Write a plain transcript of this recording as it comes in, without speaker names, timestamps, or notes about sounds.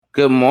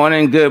Good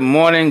morning, good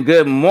morning,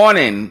 good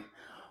morning.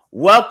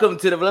 Welcome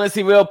to the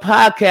Relentlessly Real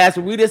podcast,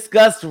 where we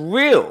discuss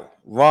real,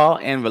 raw,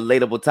 and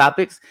relatable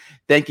topics.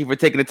 Thank you for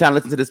taking the time to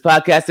listen to this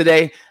podcast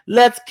today.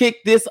 Let's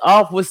kick this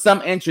off with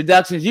some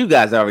introductions. You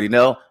guys already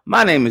know.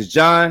 My name is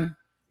John.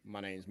 My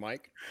name is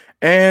Mike.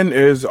 And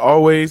as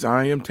always,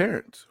 I am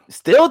Terrence.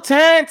 Still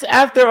Terrence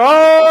after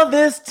all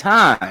this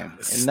time.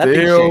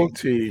 Still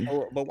T.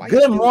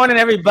 Good morning,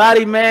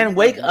 everybody, man.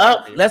 Wake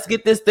up. Let's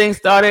get this thing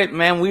started,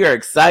 man. We are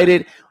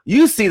excited.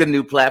 You see the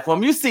new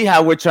platform. You see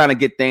how we're trying to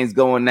get things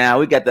going now.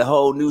 We got the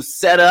whole new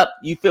setup.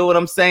 You feel what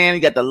I'm saying? You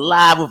got the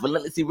live with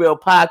Relentlessly Real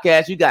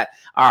podcast. You got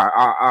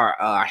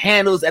our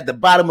handles at the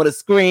bottom of the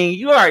screen.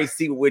 You already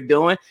see what we're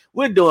doing.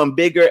 We're doing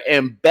bigger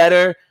and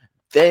better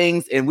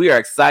things, and we are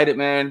excited,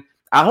 man.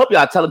 I hope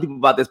y'all telling people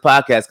about this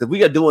podcast because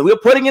we're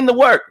putting in the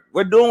work.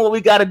 We're doing what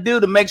we got to do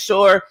to make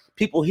sure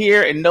people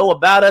hear and know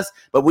about us,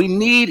 but we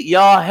need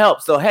y'all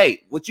help. So,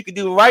 hey, what you can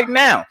do right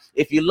now,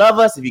 if you love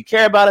us, if you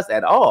care about us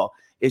at all,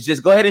 is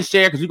just go ahead and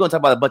share, because we're going to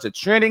talk about a bunch of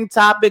trending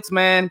topics,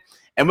 man.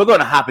 And we're going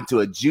to hop into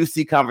a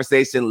juicy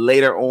conversation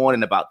later on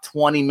in about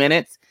 20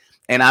 minutes.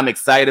 And I'm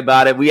excited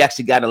about it. We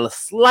actually got a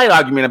slight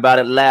argument about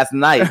it last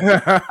night.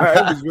 It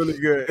was really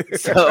good.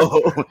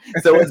 So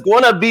it's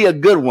going to be a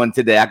good one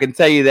today. I can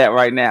tell you that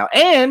right now.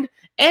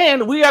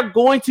 And we are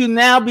going to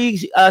now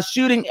be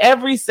shooting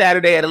every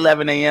Saturday at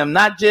 11 a.m.,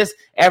 not just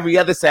every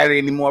other Saturday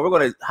anymore. We're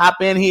going to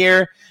hop in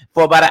here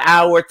for about an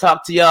hour,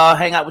 talk to y'all,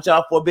 hang out with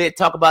y'all for a bit,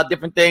 talk about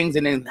different things,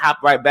 and then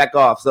hop right back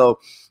off. So,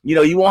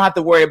 you won't have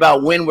to worry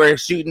about when we're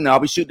shooting. Are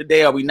we shooting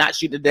today? Are we not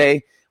shooting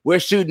today? We're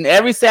shooting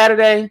every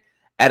Saturday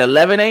at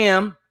 11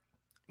 a.m.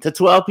 to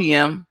 12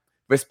 p.m.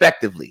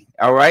 respectively.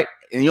 All right.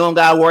 And you don't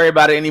got to worry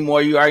about it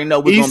anymore. You already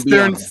know we're going to be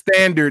on Eastern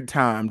Standard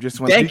Time.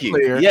 Just want to be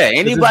clear. Yeah.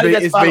 Anybody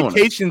that's following it's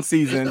vacation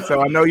season. So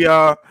I know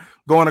y'all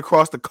going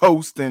across the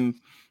coast and,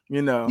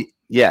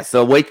 Yeah.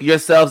 So wake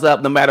yourselves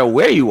up no matter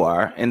where you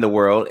are in the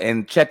world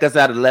and check us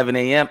out at 11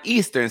 a.m.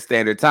 Eastern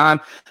Standard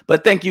Time.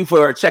 But thank you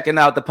for checking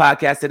out the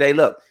podcast today.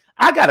 Look,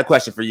 I got a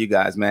question for you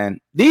guys, man.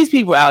 These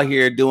people out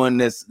here doing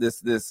this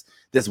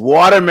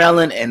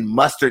watermelon and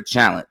mustard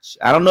challenge.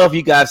 I don't know if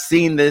you guys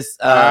seen this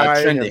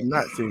trending. I have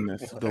not seen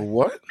this. The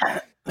what?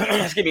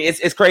 Excuse me.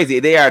 It's crazy.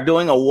 They are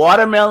doing a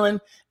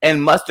watermelon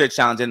and mustard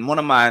challenge, and one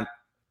of my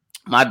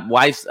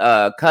wife's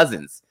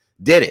cousins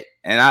did it,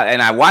 and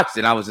I watched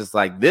it. And I was just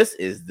like, this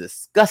is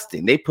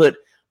disgusting. They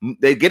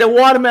get a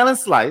watermelon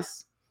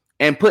slice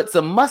and put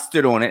some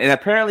mustard on it, and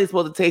apparently it's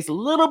supposed to taste a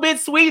little bit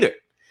sweeter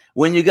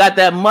when you got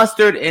that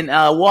mustard and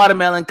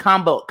watermelon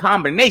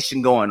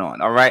combination going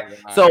on. All right.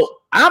 Nice. So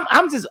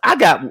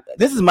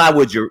this is my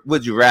would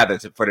you rather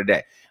for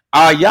today.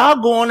 Are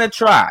y'all going to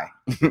try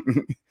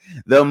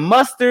the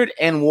mustard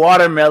and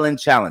watermelon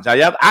challenge? Are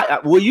y'all?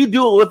 Will you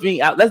do it with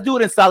me? Let's do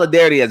it in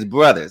solidarity as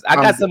brothers. I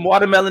got some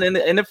watermelon in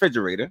the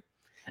refrigerator,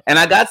 and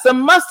I got some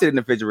mustard in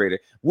the refrigerator.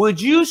 Would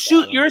you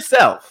shoot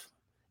yourself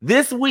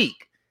this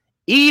week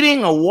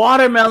eating a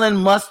watermelon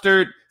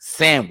mustard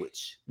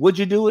sandwich? Would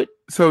you do it?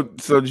 So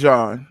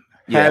John,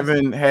 yes,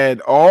 having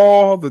had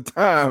all the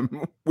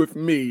time with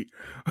me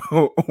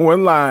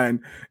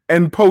online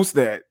and post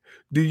that,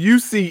 do you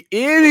see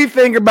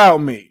anything about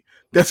me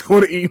that's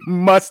going to eat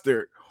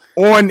mustard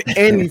on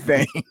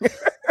anything?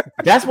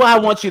 That's why I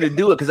want you to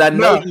do it, because I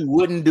know you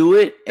wouldn't do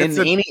it in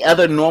any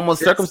other normal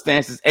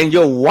circumstances. And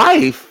your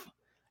wife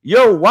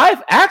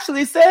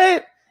actually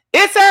said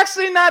it's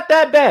actually not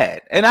that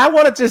bad. And I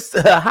want to just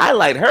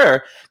highlight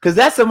her, because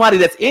that's somebody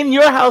that's in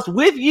your house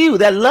with you,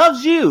 that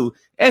loves you,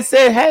 and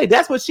said, hey,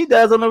 that's what she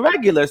does on the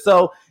regular.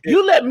 So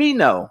you let me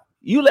know.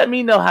 You let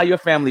me know how your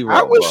family rolls.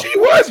 I wish she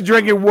was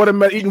drinking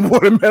watermelon, eating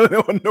watermelon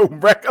on no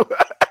regular.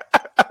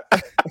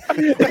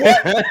 Phone's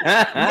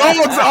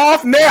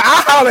off now.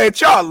 I'll holler at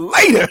y'all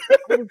later.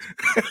 I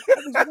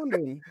was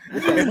wondering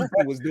what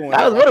he was doing.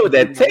 I was wondering what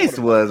that taste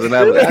was when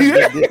I was.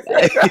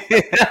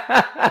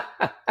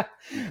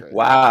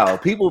 Wow,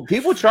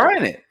 people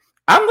trying it.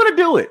 I'm gonna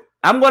do it.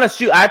 I'm gonna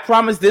shoot. I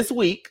promise this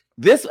week.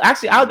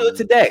 I'll do it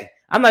today.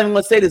 I'm not even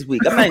gonna say this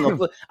week. I'm not even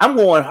gonna. I'm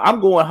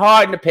going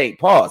hard in the paint.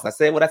 Pause. I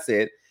said what I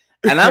said,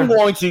 and I'm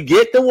going to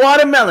get the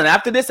watermelon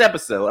after this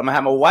episode. I'm gonna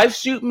have my wife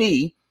shoot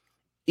me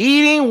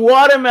eating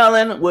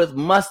watermelon with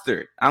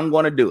mustard. I'm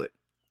gonna do it.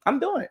 I'm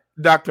doing it.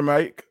 Dr.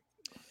 Mike,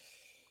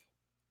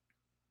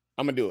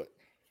 I'm gonna do it.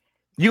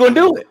 You gonna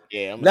do it?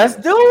 Yeah. Let's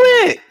do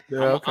it. Yeah,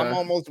 okay. I'm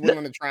almost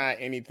willing to try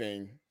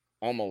anything.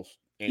 Almost.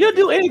 You'll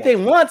do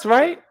anything once,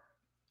 right?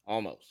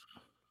 Almost.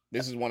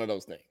 This is one of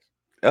those things.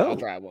 Oh. I'll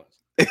try it once.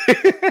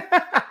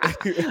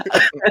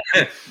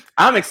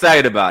 I'm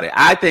excited about it.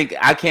 I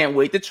can't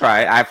wait to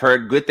try it. I've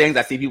heard good things.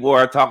 I see people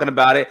are talking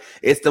about it.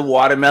 It's the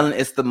watermelon.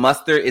 It's the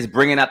mustard. It's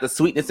bringing out the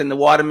sweetness in the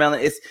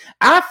watermelon.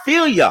 I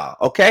feel y'all.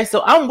 Okay,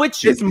 so I'm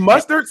with you. Is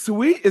mustard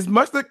sweet? Is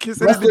mustard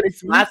considered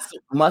sweet?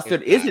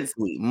 Mustard isn't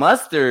sweet.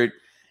 Mustard.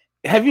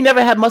 Have you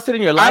never had mustard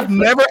in your life? I've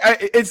never.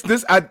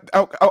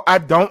 I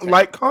don't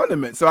like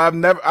condiments, so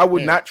I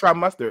would not try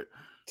mustard.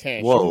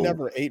 Tan, you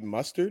never ate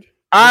mustard?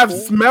 I've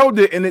smelled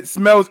it, and it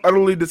smells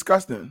utterly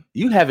disgusting.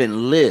 You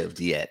haven't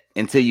lived yet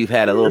until you've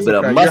had a little bit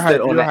of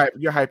mustard on that.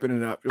 You're hyping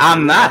it up.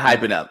 I'm not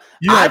hyping up.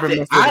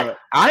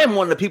 I am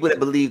one of the people that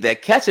believe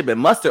that ketchup and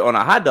mustard on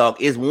a hot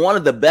dog is one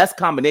of the best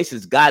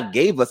combinations God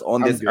gave us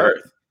on this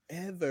earth.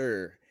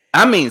 Ever.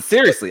 I mean,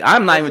 seriously,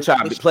 I'm not even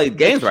trying to play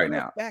games right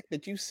now. The fact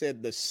that you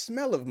said the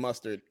smell of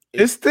mustard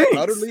is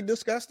utterly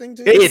disgusting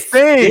to you. It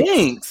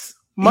stinks.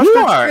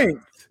 Mustard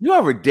stinks. You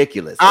are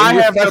ridiculous. I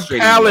have the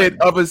palate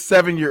of a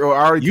 7-year-old.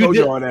 I already told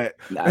you all that.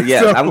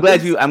 Yeah, so, I'm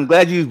glad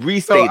you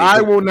restated. So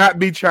I will not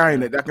be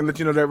trying it. I can let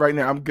you know that right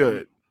now. I'm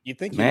good. You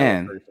think,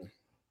 man?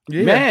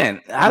 Yeah.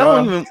 Man, I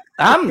don't even.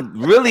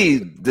 I'm really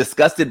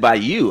disgusted by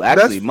you.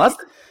 Actually,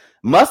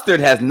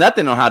 mustard has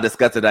nothing on how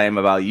disgusted I am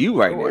about you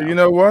right now. You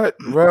know what?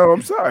 Well,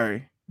 I'm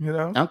sorry. You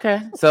know.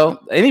 Okay. So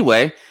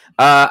anyway,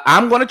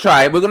 I'm gonna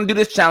try it. We're gonna do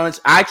this challenge.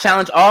 I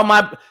challenge all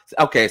my.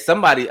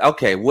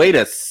 Okay, wait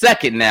a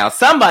second now.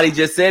 Somebody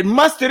just said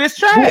mustard is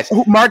trash.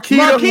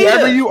 Marquita,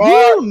 whoever you are,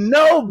 you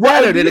know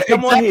better than to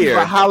come on here.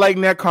 For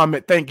highlighting that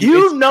comment, thank you.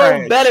 You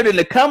know better than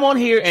to come on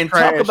here and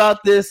talk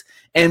about this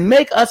and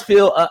make us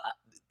feel.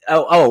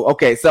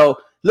 Okay. So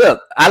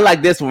look, I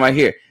like this one right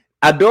here.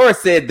 Adora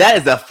said that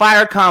is a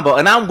fire combo,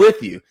 and I'm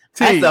with you.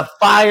 That's a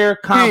fire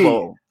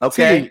combo.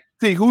 Okay.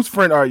 T, whose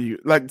friend are you?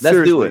 Like,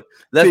 let's do it.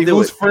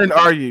 Whose friend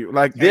are you?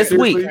 Like this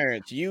week,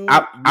 parents,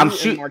 I'm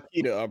shooting.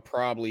 Marquita are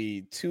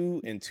probably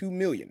 2 and 2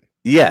 million.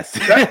 Yes,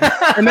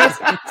 and that's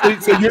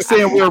so you're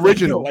saying we're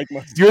original.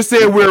 You're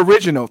saying we're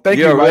original. Thank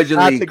you. You're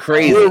originally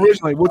crazy. We're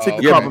originally. We'll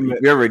take the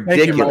compliment. You're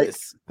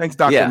ridiculous. Thanks,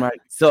 Dr.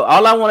 Mike. So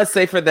all I want to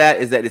say for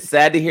that is that it's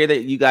sad to hear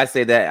that you guys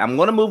say that. I'm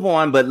going to move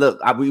on, but look,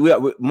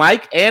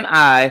 Mike and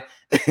I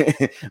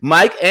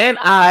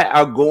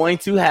are going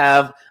to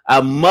have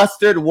a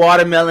mustard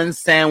watermelon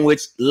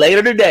sandwich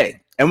later today.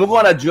 And we're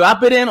going to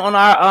drop it in on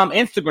our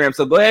Instagram.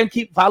 So go ahead and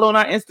keep following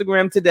our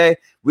Instagram today.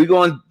 We're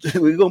going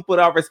to put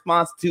our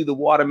response to the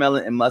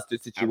watermelon and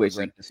mustard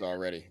situation. This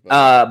already,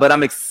 but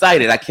I'm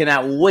excited. I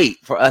cannot wait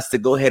for us to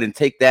go ahead and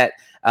take that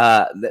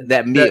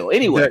meal.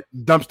 Anyway, that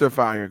dumpster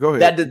fire. Go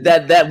ahead.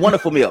 That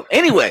wonderful meal.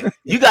 Anyway,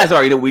 you guys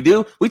already know what we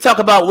do. We talk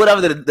about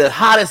whatever the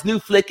hottest new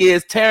flick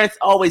is. Terrence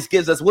always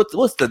gives us what's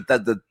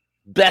the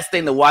best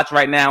thing to watch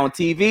right now on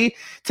TV.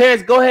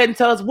 Terrence, go ahead and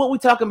tell us what we're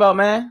talking about,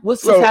 man.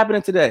 What's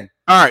happening today?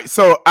 All right,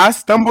 so I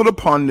stumbled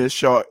upon this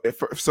show.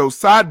 So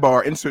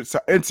sidebar,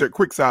 insert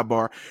quick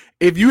sidebar.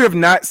 If you have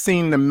not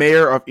seen The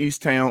Mayor of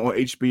Easttown on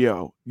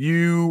HBO,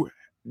 you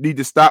need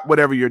to stop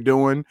whatever you're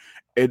doing.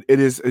 It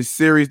is a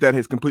series that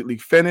has completely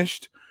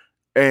finished,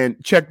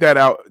 and check that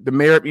out. The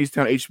Mayor of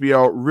Easttown,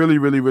 HBO, really,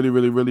 really, really,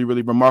 really, really,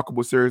 really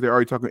remarkable series. They're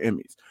already talking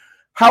Emmys.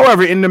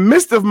 However, in the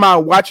midst of my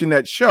watching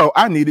that show,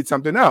 I needed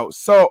something else.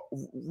 So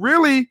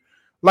really,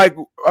 like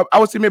I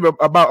would say maybe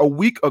about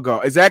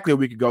exactly a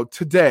week ago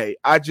today,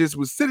 I just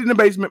was sitting in the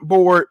basement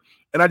bored,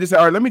 and I just said,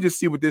 all right, let me just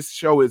see what this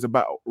show is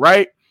about,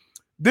 right?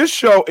 This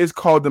show is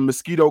called The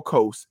Mosquito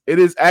Coast. It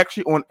is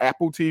actually on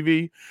Apple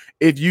TV.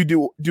 If you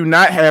do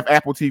not have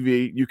Apple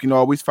TV, you can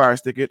always Fire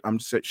Stick it. I'm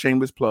just a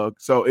shameless plug.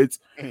 So it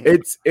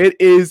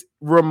is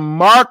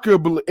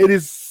remarkable. It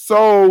is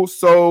so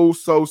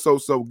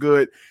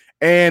good.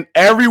 And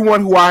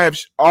everyone who I have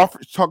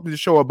talked to the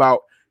show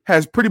about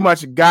has pretty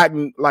much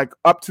gotten like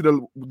up to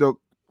the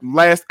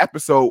last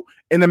episode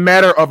in a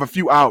matter of a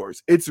few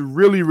hours. It's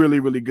really, really,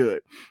 really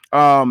good.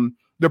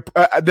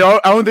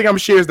 The only thing I'm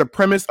share is the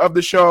premise of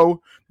the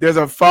show. There's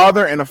a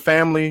father and a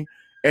family,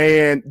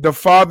 and the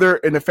father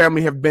and the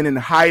family have been in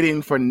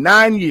hiding for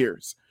 9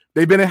 years.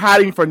 They've been in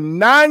hiding for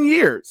 9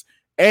 years,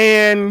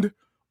 and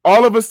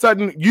all of a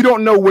sudden, you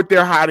don't know what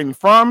they're hiding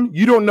from.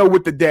 You don't know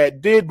what the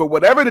dad did, but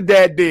whatever the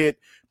dad did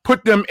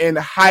put them in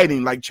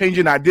hiding, like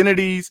changing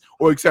identities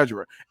or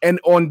etc. And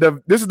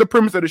this is the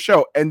premise of the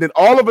show. And then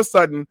all of a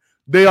sudden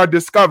they are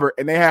discovered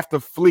and they have to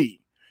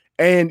flee.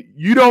 And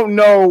you don't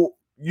know,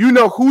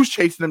 who's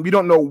chasing them. You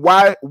don't know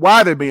why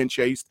they're being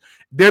chased.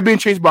 They're being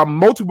chased by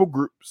multiple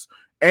groups.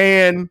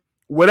 And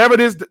whatever it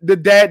is the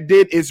dad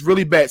did is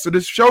really bad. So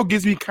this show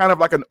gives me kind of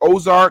like an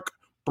Ozark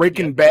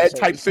Breaking Bad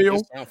type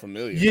feel. Sound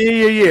familiar.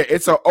 Yeah.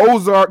 It's an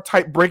Ozark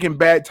type Breaking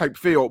Bad type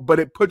feel, but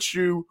it puts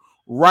you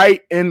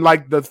right in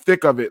like the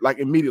thick of it, like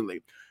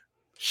immediately.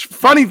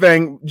 Funny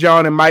thing,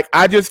 John and Mike,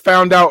 I just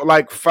found out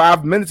like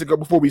 5 minutes ago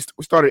before we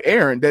started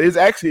airing that it's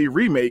actually a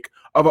remake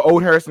of an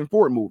old Harrison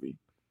Ford movie.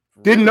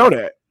 Didn't know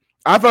that.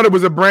 I thought it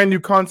was a brand new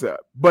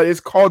concept, but it's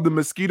called The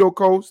Mosquito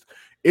Coast.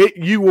 If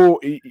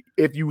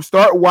you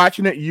start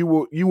watching it, you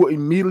will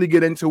immediately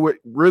get into it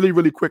really,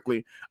 really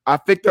quickly. I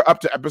think they're up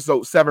to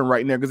episode 7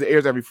 right now because it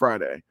airs every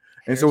Friday.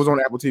 And so it was on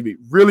Apple TV.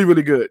 Really,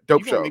 really good.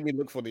 Dope show. Make me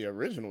look for the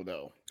original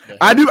though.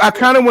 I do. I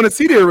kind of want to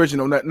see the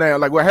original now.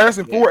 Like with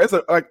Harrison Ford, it's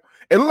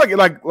it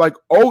looked like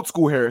old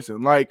school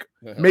Harrison, like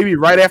maybe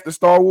right after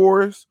Star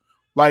Wars,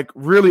 like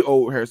really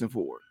old Harrison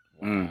Ford.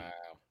 Wow.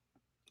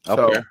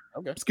 Okay.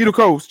 Mosquito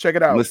Coast, check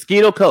it out.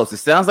 Mosquito Coast. It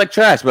sounds like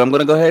trash, but I'm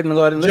gonna go ahead and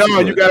listen.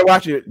 John, you gotta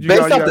watch it.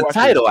 Based off the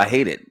title, I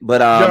hate it. But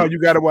John, you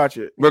gotta watch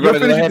it. We're gonna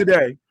finish it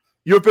today.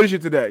 You'll finish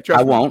it today.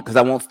 I won't, because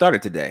I won't start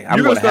it today.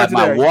 I'm going to have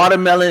today. my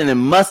watermelon and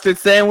mustard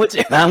sandwich,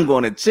 and I'm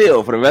going to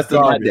chill for the rest of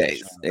my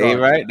days. Hey,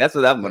 right? That's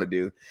what I'm going to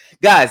do.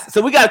 Guys,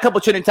 so we got a couple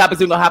trending topics.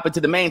 We're going to hop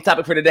into the main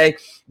topic for today.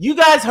 You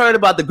guys heard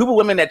about the group of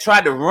women that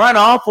tried to run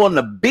off on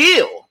the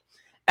bill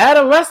at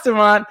a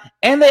restaurant,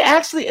 and they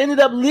actually ended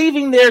up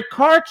leaving their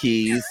car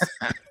keys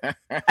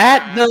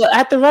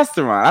at the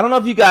restaurant. I don't know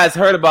if you guys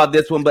heard about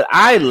this one, but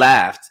I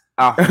laughed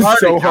a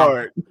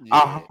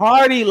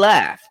hearty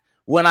laugh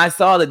when I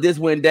saw that this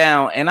went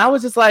down, and I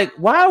was just like,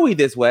 why are we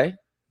this way?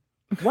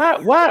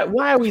 Why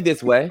are we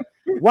this way?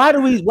 Why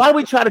do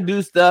we try to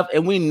do stuff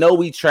and we know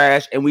we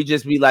trash and we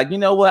just be like, you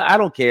know what? I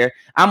don't care.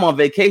 I'm on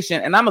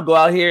vacation and I'm gonna go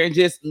out here and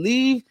just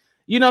leave.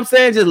 You know what I'm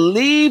saying? Just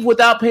leave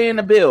without paying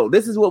the bill.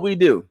 This is what we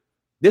do.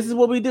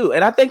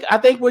 And I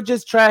think we're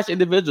just trash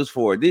individuals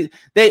for it.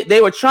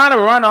 They were trying to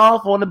run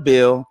off on the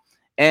bill,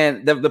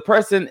 and the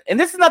person, and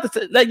this is not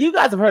like you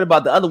guys have heard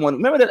about the other one.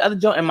 Remember that other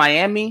joint in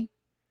Miami?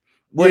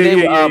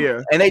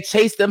 Where and they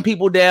chased them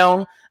people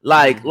down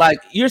like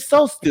you're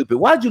so stupid.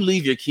 Why'd you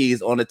leave your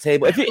keys on the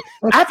table?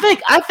 I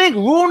think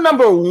rule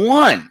number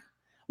 1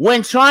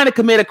 when trying to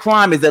commit a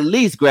crime is at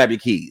least grab your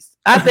keys.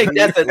 I think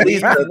that's at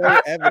least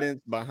no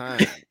evidence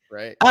behind,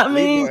 right? I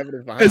mean,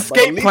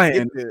 escape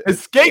plan.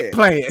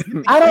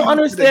 I don't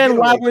understand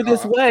why we're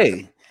this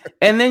way.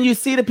 And then you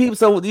see the people.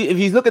 So if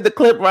you look at the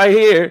clip right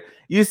here,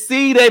 you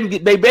see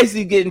they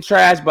basically getting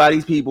trashed by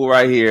these people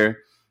right here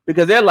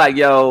because they're like,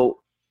 yo.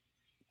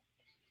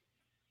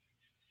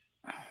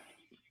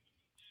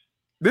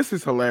 This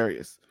is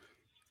hilarious.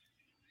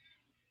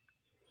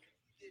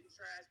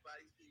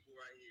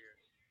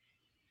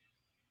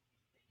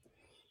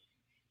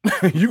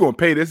 You gonna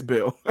pay this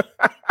bill?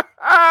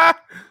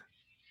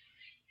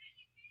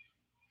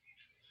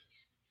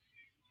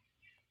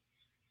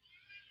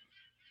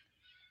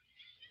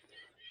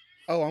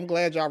 Oh, I'm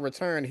glad y'all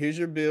returned. Here's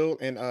your bill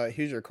and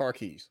here's your car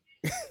keys.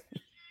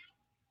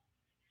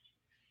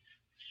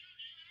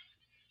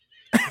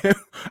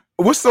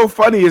 What's so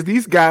funny is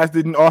these guys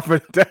didn't offer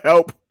to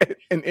help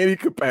in any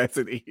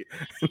capacity.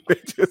 They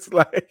just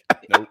like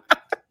nope.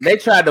 They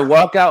tried to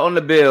walk out on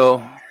the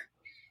bill.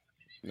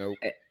 Nope.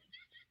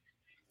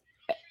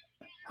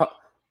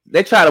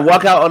 They tried to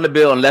walk out on the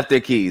bill and left their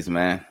keys,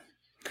 man.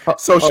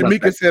 So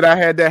Shamika said I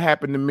had that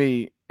happen to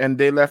me, and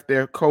they left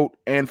their coat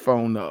and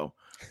phone though.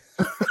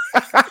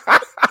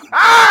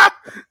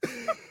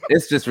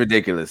 It's just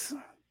ridiculous.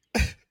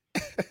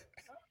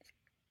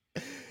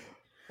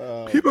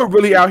 People are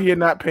really out here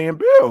not paying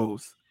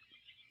bills.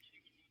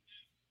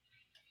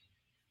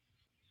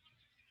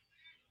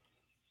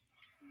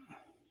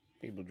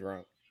 People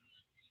drunk.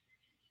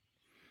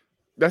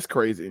 That's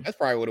crazy. That's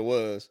probably what it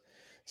was.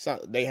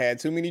 So they had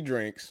too many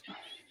drinks.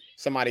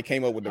 Somebody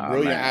came up with the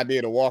brilliant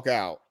idea to walk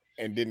out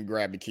and didn't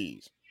grab the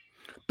keys.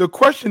 The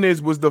question is,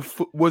 is the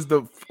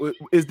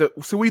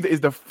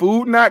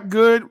food not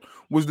good?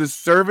 Was the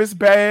service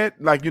bad?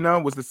 Like,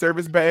 was the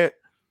service bad?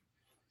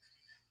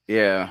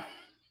 Yeah.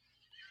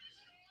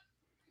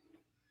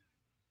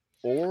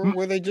 Mm-hmm. Or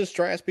were they just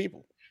trash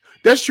people?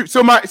 That's true.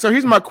 So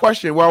here's my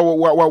question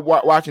while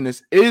watching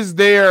this. Is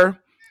there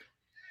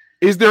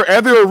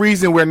ever a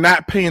reason where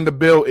not paying the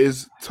bill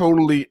is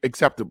totally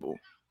acceptable?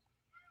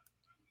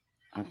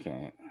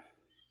 Okay.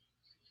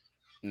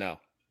 No.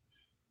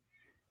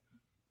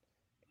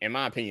 In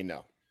my opinion,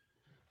 no.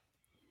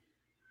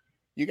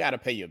 You got to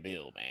pay your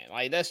bill, man.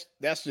 Like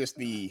that's just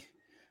the,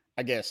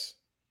 I guess,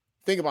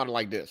 think about it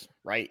like this,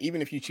 right?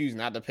 Even if you choose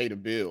not to pay the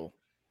bill,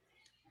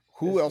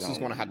 who else is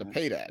going to have to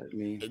pay that?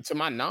 To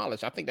my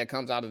knowledge, I think that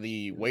comes out of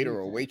the waiter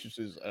or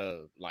waitress's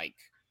like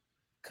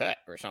cut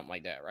or something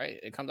like that,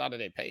 right? It comes out of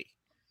their pay.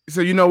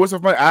 So what's so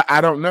funny?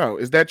 I don't know.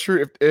 Is that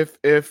true?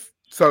 If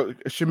so,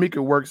 Shamika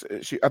works.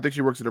 I think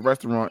she works at a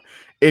restaurant.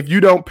 If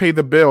you don't pay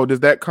the bill, does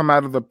that come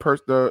out of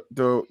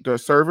the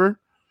server?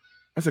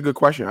 That's a good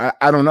question.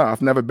 I don't know.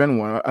 I've never been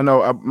one. I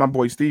know my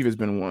boy Steve has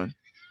been one.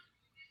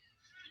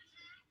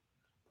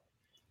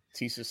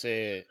 Tisa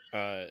said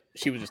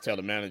she would just tell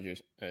the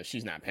managers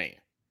she's not paying.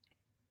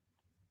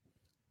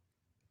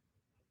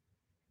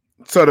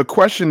 So the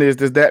question is,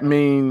 does that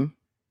mean?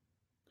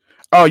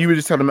 Oh, you would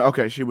just tell them,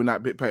 okay, she would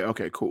not be paid.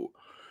 Okay, cool.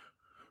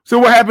 So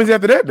what happens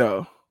after that,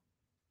 though?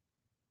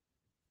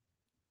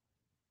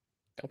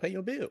 Don't pay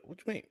your bill. What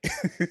you mean?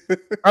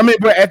 I mean,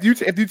 but if you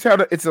tell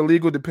them it's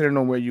illegal, depending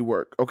on where you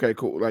work. Okay,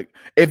 cool. Like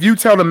if you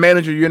tell the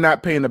manager you're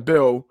not paying the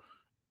bill,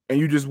 and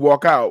you just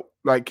walk out,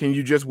 like, can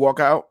you just walk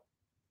out?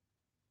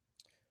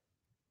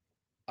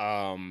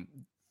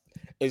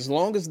 As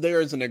long as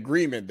there is an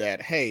agreement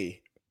that,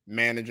 hey,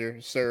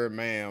 manager, sir,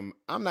 ma'am,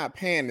 I'm not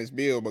paying this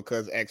bill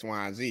because X,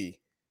 Y, and Z.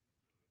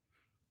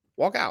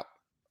 Walk out.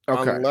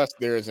 Okay. Unless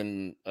there's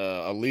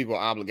a legal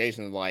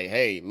obligation like,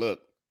 hey,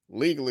 look,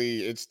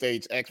 legally it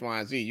states X, Y,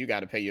 and Z. You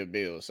got to pay your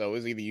bill. So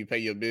it's either you pay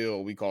your bill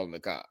or we calling the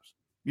cops.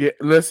 Yeah,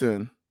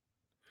 listen.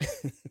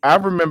 I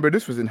remember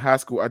this was in high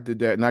school. I did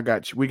that,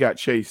 and we got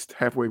chased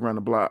halfway around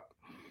the block.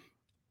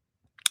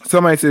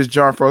 Somebody says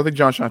John Fro. I think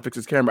John's trying to fix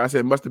his camera. I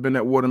said it must have been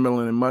that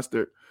watermelon and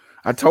mustard.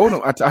 I told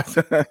him.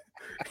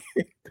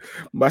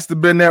 Must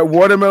have been that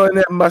watermelon,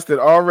 that mustard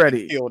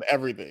already. Killed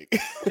everything.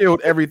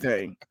 Killed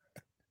everything.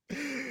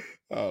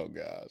 Oh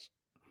gosh.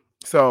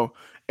 So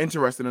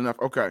interesting enough.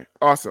 Okay,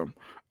 awesome.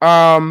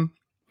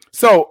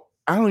 So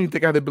I don't even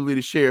think I have the ability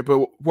to share, but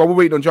while we're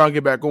waiting on John to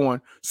get back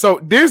on, so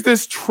there's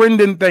this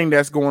trending thing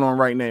that's going on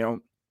right now,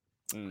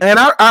 and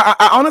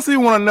I honestly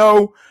want to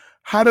know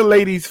how the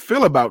ladies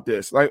feel about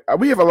this. Like,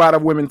 we have a lot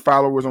of women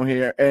followers on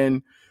here,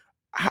 and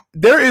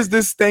there is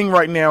this thing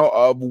right now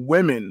of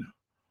women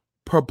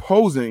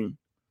proposing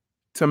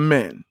to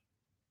men.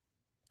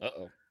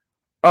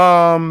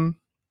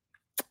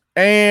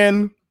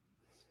 And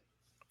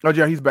oh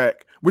yeah, he's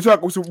back. We're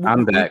talking. So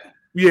I'm back.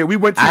 Yeah, we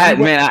went to.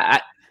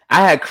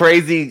 I had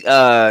crazy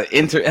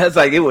it's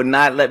like it would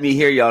not let me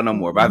hear y'all no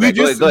more. But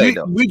go ahead.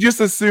 We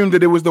just assumed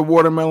that it was the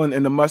watermelon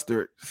and the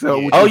mustard.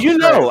 So I was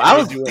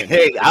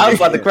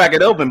about to crack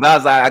it open, but I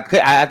was like,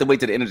 I had to wait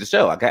to the end of the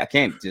show. I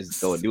can't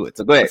just go and do it.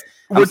 So go ahead.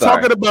 We're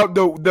talking about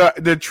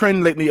the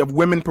trend lately of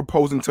women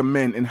proposing to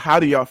men, and how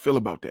do y'all feel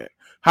about that?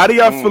 How do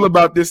y'all feel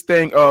about this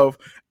thing of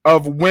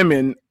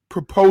women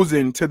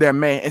proposing to their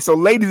man? And so,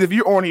 ladies, if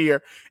you're on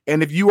here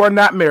and if you are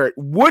not married,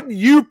 would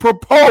you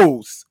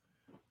propose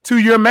to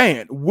your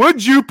man?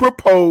 Would you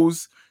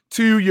propose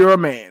to your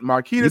man?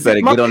 Marquita, you better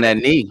get on that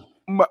knee.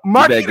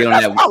 Marquita,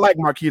 I like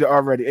Marquita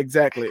already.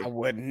 Exactly. I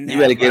wouldn't. You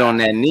better get on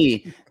that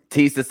knee.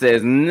 Tisa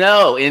says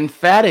no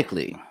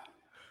emphatically.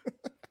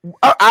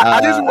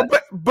 I just,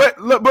 but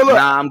look.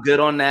 Nah, I'm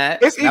good on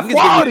that. It's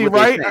equality,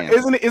 right?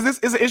 Isn't it? Is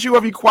this an issue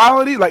of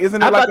equality? Like,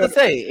 isn't it? I'm about to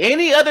say,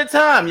 any other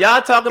time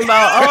y'all talking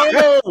about,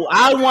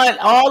 I want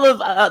all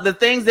of the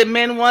things that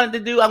men wanted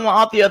to do. I want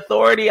all the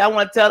authority. I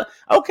want to tell.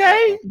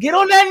 Okay, get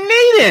on that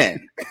knee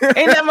then.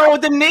 Ain't nothing wrong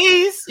with the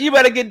knees. You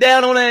better get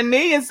down on that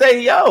knee and say,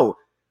 yo,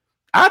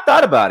 I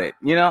thought about it.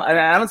 And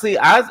honestly,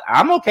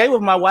 I'm okay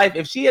with my wife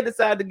if she had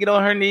decided to get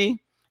on her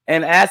knee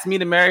and ask me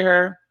to marry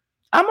her.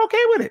 I'm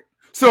okay with it.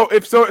 So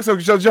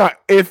John,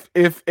 if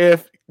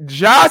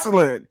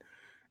Jocelyn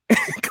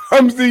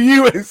comes to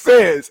you and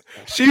says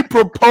she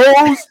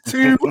proposed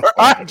to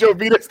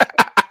Jovitas,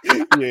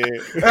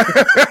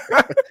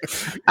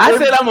 I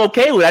said I'm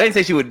okay with it. I didn't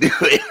say she would do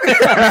it.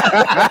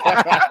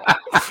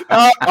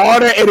 All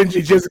that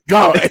energy just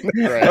gone.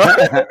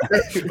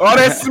 All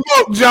that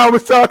smoke John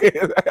was talking.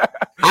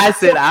 I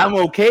said I'm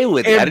okay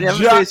with it. I didn't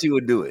say she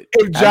would do it.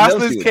 If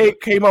Jocelyn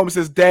came home and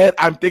says, "Dad,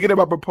 I'm thinking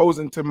about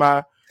proposing to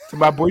my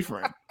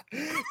boyfriend,"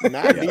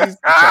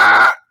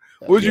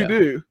 what'd you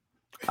do?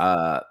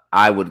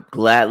 I would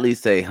gladly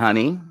say,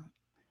 honey,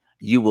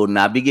 you will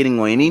not be getting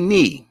on any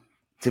knee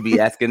to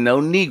be asking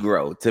no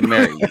Negro to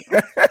marry you.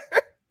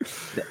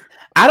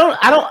 I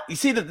don't you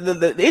see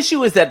the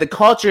issue is that the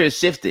culture is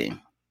shifting,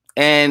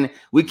 and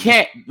we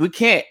can't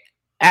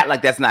act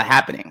like that's not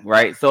happening,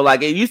 right? So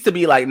like it used to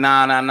be like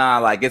nah,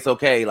 like it's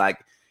okay, like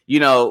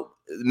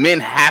men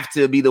have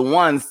to be the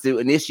ones to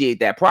initiate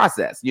that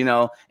process,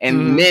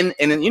 and men,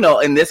 and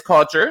in this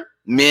culture,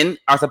 men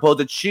are supposed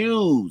to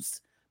choose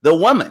the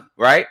woman,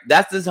 right?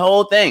 That's this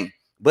whole thing.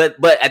 But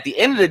at the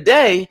end of the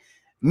day,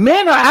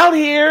 men are out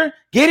here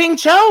getting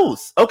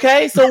chose.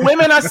 Okay, so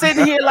women are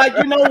sitting here like,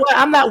 you know what?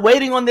 I'm not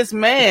waiting on this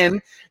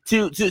man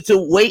to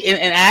wait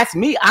and ask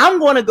me. I'm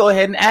going to go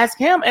ahead and ask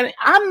him, and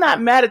I'm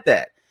not mad at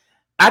that.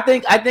 I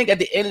think at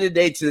the end of the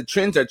day, the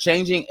trends are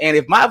changing. And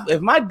if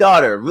my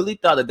daughter really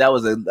thought that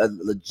was a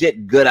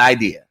legit good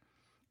idea,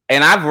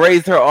 and I've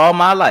raised her all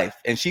my life,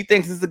 and she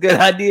thinks it's a good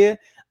idea,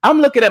 I'm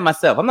looking at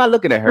myself. I'm not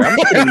looking at her. I'm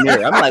looking in the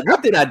mirror. I'm like,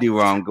 what did I do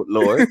wrong,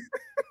 Lord?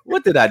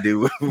 What did I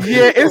do?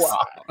 Yeah,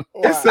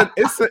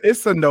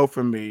 it's a no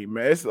for me,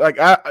 man. It's like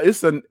I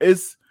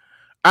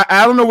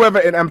don't know whether,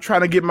 and I'm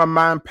trying to get my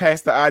mind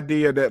past the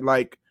idea that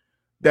like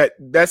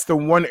that's the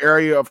one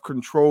area of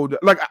control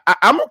that, like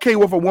I'm okay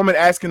with a woman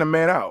asking a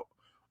man out.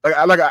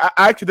 I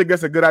actually think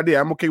that's a good idea.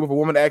 I'm okay with a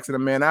woman asking a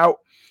man out.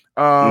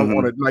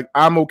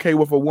 I'm okay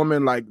with a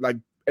woman like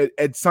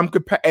at some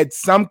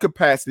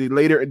capacity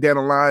later down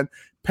the line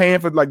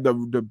paying for like the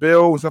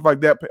bill and stuff like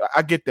that.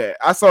 I get that.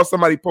 I saw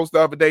somebody post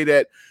the other day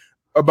that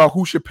about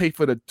who should pay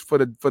for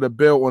the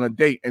bill on a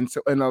date, and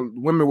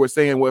women were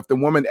saying, well, if the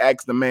woman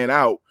asks the man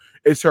out,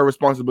 it's her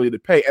responsibility to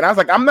pay. And I was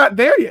like, I'm not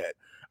there yet.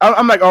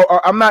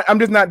 I'm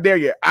just not there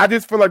yet. I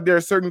just feel like there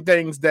are certain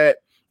things that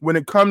when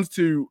it comes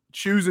to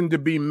choosing to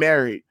be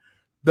married,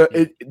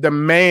 the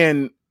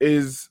man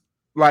is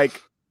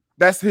like,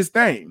 that's his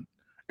thing.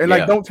 And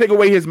like, don't take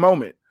away his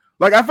moment.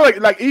 Like, I feel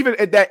like even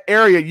at that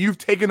area, you've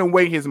taken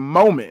away his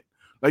moment.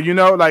 Like,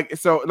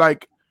 so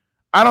like,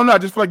 I don't know. I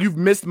just feel like you've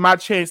missed my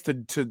chance to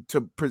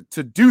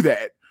do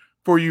that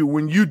for you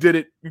when you did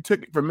it. You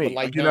took it from me. But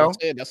like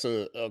said, that's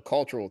a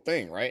cultural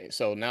thing, right?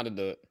 So now that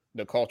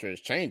the culture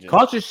is changing,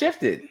 culture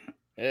shifted.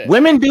 Yeah.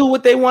 Women do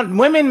what they want.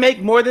 Women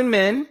make more than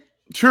men.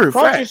 True.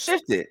 Culture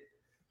shifted.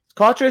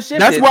 Culture shifted.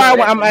 That's why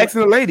I'm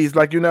asking the ladies.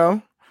 Like,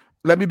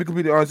 let me be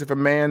completely honest. If a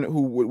man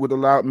who would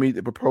allow me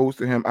to propose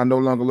to him, I no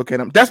longer look at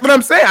him. That's what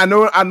I'm saying. I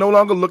no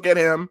longer look at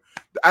him.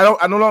 I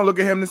no longer look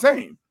at him the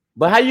same.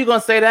 But how you gonna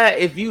say that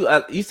if you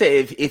say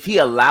if he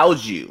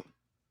allows you,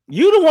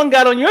 you the one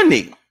got on your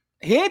knee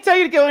He ain't tell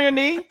you to get on your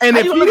knee. And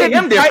if he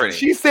didn't fight,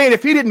 she's saying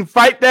if he didn't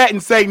fight that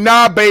and say,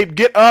 "Nah, babe,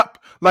 get up,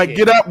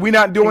 get up, we're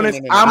not doing this."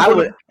 I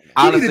would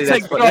honestly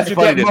that's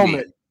funny to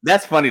me.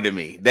 That's funny to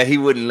me that he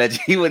wouldn't let you.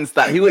 He wouldn't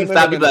stop. He wouldn't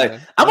stop. He'd be like,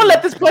 "I'm gonna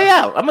let this play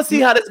out. I'm gonna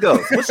see how this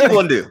goes. What's she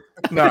gonna do?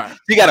 Nah,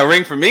 she got a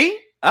ring for me.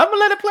 I'm gonna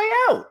let it play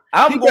out.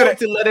 I'm going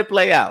to let it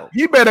play out.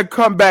 He better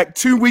come back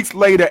 2 weeks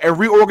later and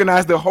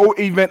reorganize the whole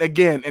event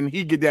again, and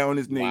he get down on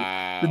his knee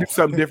to do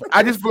something different.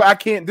 I just feel I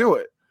can't do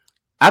it.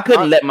 I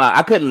couldn't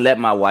let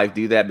my wife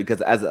do that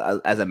because as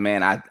a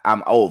man,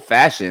 I'm old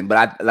fashioned.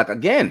 But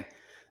again,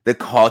 the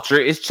culture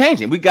is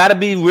changing. We got to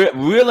be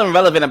real and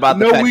relevant about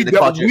the fact that the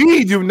culture.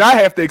 We do not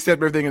have to accept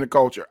everything in the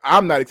culture.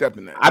 I'm not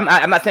accepting that.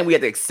 I'm not saying we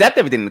have to accept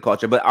everything in the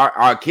culture, but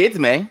our kids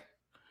may.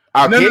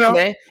 Our kids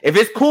may. If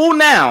it's cool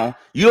now,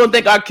 you don't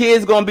think our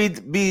kids gonna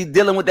be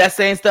dealing with that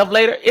same stuff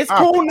later? It's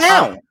cool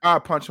now. I'll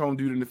punch home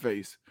dude in the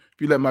face. If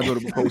you let my daughter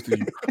propose to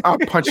you, I'll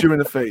punch you in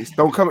the face.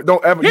 Don't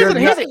ever. Here's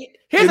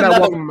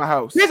another in my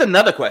house. Here's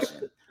another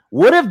question.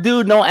 What if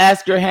dude don't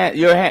ask your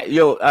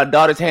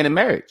daughter's hand in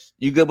marriage?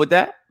 You good with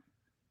that?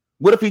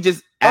 What if he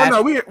just asked?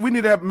 Oh no, we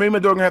need to have. Me and my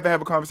daughter gonna have to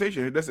have a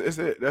conversation. That's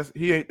it. That's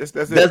it. Does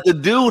the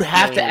dude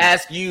have to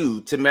ask you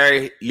to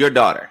marry your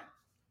daughter?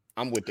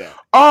 I'm with that.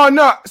 Oh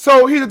no.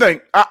 So here's the thing.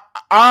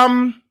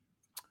 I'm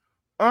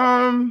with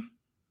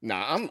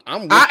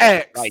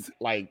I asked.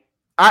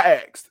 I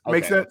asked. Okay.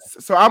 Makes sense.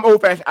 So I'm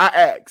old fashioned. I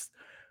asked.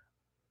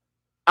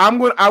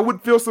 I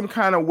would feel some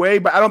kind of way,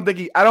 but I don't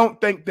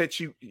think that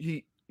you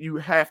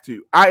have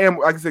to. I am,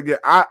 like I said,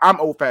 I'm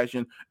old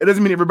fashioned. It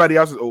doesn't mean everybody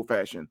else is old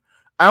fashioned.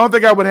 I don't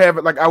think I would have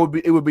it. Like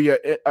it would be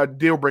a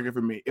deal breaker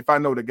for me if I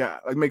know the guy.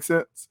 Like, makes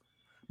sense.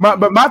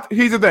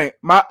 Here's the thing.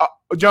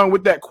 John,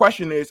 with that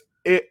question is,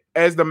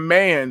 as the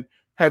man,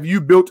 have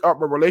you built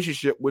up a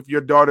relationship with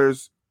your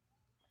daughter's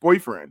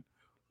boyfriend?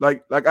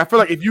 Like I feel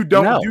like if you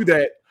don't do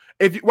that,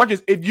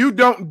 if you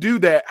don't do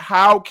that,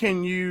 how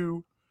can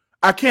you?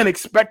 I can't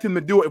expect him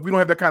to do it if we don't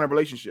have that kind of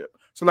relationship.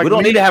 So like, we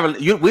don't need to have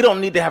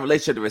a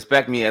relationship to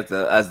respect me as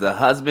the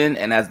husband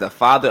and as the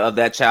father of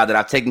that child that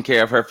I've taken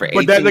care of her for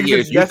 18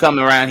 years. You come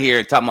around here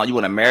and talking about you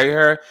want to marry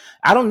her.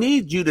 I don't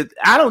need you to.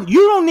 I don't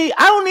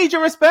need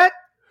your respect,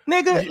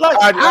 nigga. Like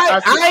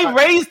I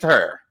raised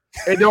her.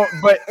 It don't,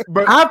 but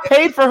I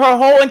paid for her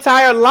whole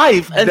entire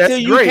life until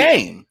you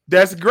came.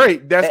 That's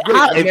great. That's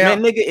great.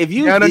 Nigga, if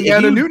you the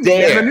new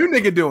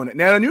nigga doing it.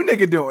 Now the new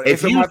nigga doing it.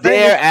 If you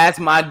dare ask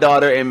my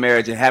daughter in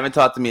marriage and haven't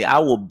talked to me, I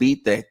will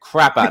beat the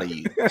crap out of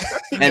you.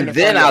 And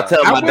then I'll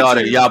tell my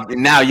daughter,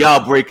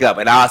 y'all break up,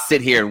 and I'll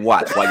sit here and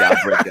watch while y'all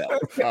break up.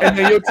 And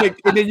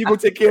then you go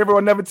take care of her for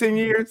another 10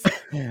 years.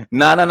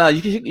 No.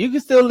 You can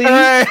still leave.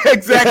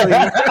 Exactly.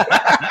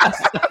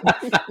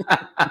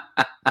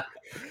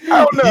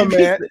 I don't know,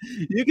 man.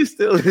 You can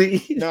still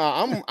leave. No,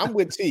 I'm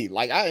with T.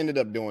 Like, I ended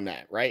up doing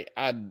that, right?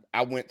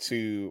 I went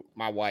to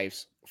my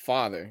wife's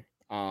father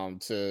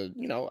to,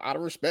 out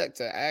of respect,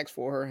 to ask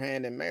for her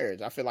hand in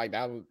marriage. I feel like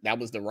that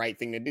was the right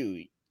thing to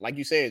do. Like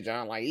you said,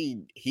 John, like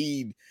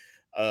he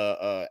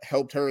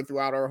helped her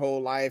throughout her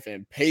whole life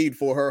and paid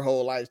for her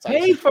whole life.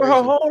 Paid for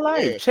her whole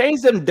life. Yeah.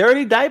 Changed them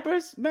dirty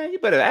diapers? Man, you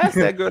better ask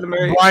that girl to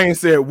marry. Brian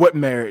said, what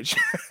marriage?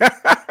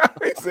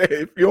 He said,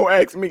 if you don't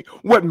ask me,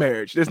 what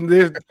marriage?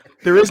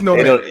 There is no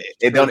marriage.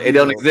 It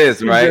don't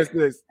exist, right?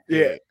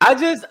 Yeah. I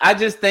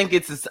just think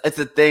it's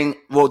a thing.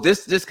 Well,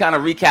 just kind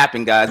of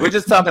recapping, guys. We're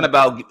just talking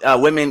about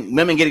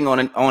women getting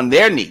on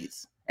their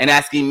knees and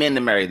asking men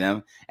to marry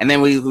them. And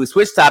then we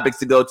switch topics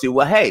to go to,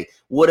 well, hey,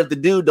 what if the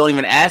dude don't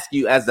even ask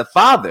you as the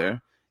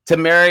father to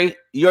marry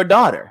your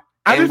daughter?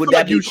 And would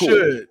that be cool?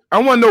 Should. I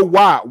want to know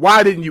why.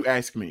 Why didn't you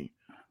ask me?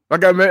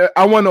 Like, I want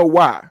to know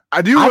why.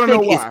 I do want to know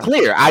why. It's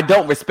clear. I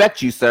don't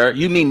respect you, sir.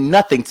 You mean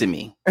nothing to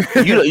me.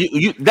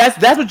 You that's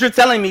what you're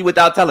telling me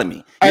without telling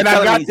me. And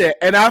I got that.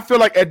 And I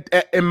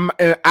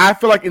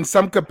feel like in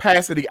some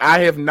capacity, I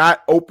have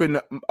not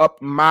opened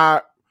up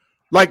my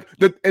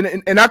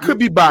and I could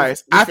be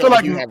biased. I feel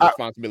like you have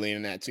responsibility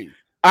in that too.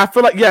 I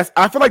feel like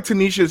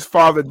Tanisha's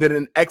father did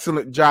an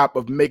excellent job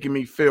of making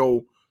me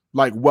feel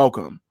like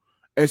welcome.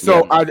 And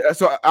so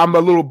I'm a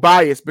little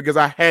biased because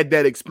I had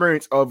that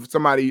experience of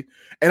somebody,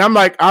 and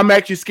I'm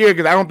actually scared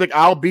because I don't think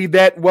I'll be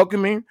that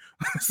welcoming.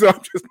 So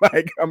I'm just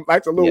I'm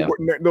a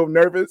little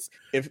nervous.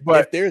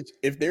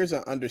 If there's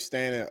an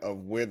understanding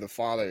of where the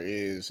father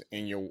is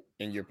in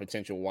your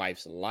potential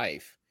wife's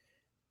life,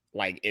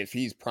 like if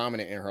he's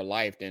prominent in her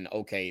life, then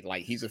okay,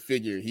 like he's a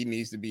figure, he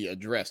needs to be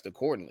addressed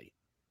accordingly.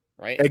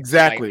 Right?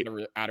 Exactly.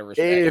 Like, out of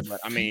respect. But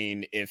I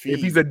mean, if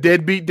he's a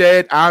deadbeat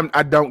dad,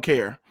 I don't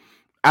care.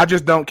 I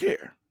just don't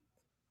care.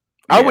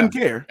 Yeah, I wouldn't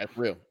care. That's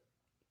real.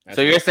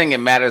 So you're saying it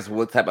matters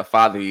what type of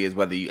father he is,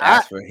 whether you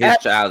ask for his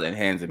child and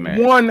hands in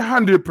marriage.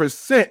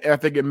 100%. I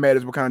think it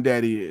matters what kind of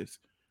dad he is.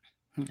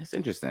 That's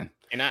interesting.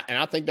 And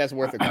I think that's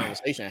worth a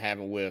conversation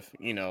having with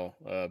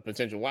a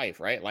potential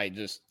wife, right? Like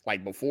just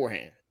like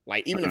beforehand.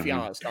 Like even if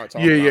y'all start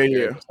talking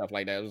about stuff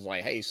like that, it was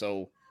like, hey,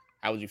 so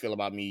how would you feel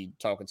about me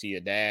talking to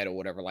your dad or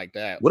whatever like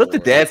that? What if the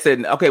dad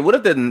said, okay, what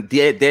if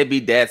the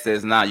deadbeat dad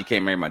says, nah, you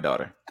can't marry my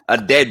daughter? A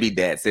deadbeat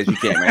dad says you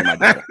can't marry my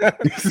daughter.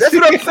 That's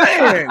what I'm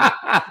saying.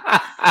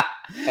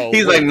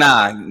 He's like,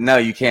 nah, no,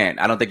 you can't.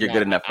 I don't think you're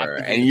good enough for her.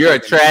 And you're a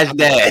trash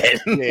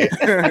dad. Yeah,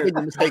 I think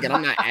you're mistaken.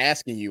 I'm not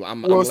asking you.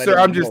 I'm sir,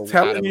 I'm just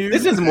telling you.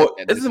 This is more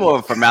of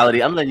a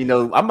formality. I'm letting you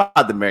know I'm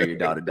about to marry your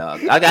daughter,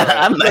 dog. I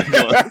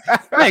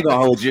ain't gonna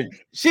hold you.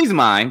 She's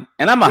mine,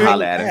 and I'm gonna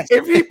holler at her.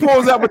 If he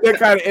pulls up with that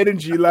kind of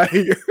energy, like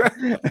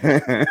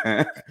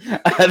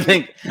I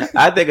think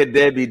a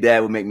deadbeat dad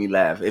would make me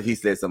laugh if he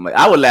said something like,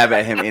 I would laugh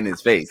at him in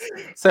his face.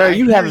 Sir,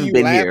 you haven't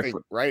been here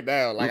right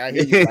now. Like I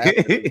hear you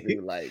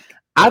laughing. Like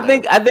I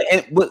think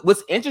and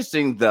what's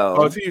interesting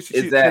though is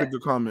that a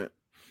good comment.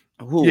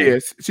 Who?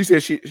 Yes, she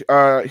said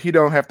he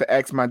don't have to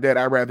ask my dad.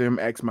 I'd rather him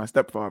ask my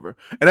stepfather,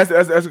 and that's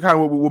kind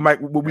of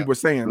what we were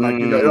saying. Like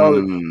you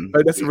know,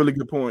 that's a really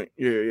good point.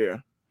 Yeah.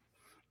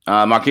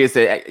 Marquez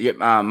said,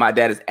 my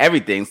dad is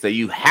everything, so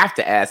you have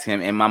to ask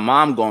him, and my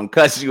mom gonna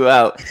cuss you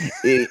out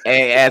and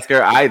ask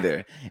her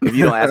either if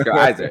you don't ask her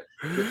either.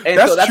 And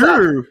that's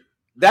true.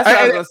 That's what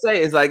I was gonna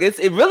say. It's like it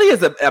really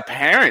is a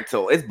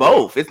parental. It's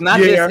both. It's not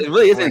just. It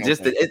really isn't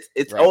just.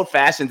 It's right. Old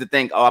fashioned to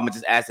think. Oh, I'm gonna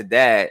just ask the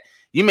dad.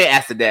 You may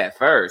ask the dad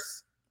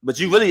first, but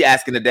you really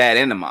asking the dad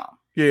and the mom.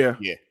 Yeah.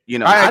 You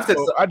know, I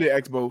did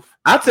ask both.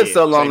 I took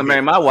so long to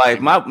marry my wife.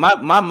 My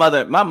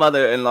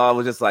mother-in-law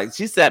was just like,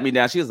 she sat me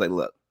down. She was like,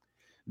 look,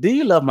 do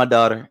you love my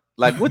daughter?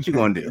 Like, what you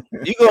gonna do?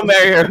 You gonna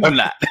marry her or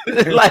not?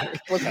 Like,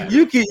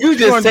 you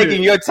just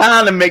taking your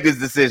time to make this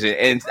decision.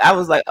 And I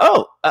was like,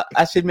 oh,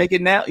 I should make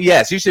it now.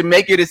 Yes, you should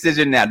make your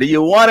decision now. Do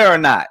you want her or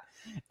not?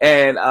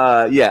 And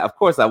of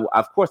course I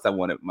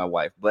wanted my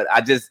wife, but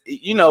I just,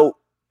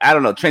 I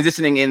don't know.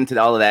 Transitioning into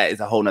all of that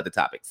is a whole nother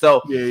topic.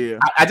 So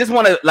I just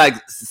want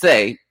to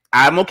say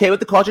I'm okay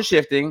with the culture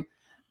shifting,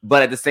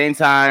 but at the same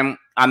time,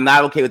 I'm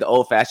not okay with the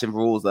old fashioned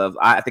rules of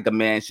I think a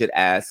man should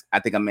ask. I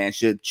think a man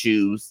should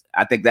choose.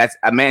 I think that's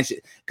a man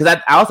should, because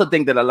I also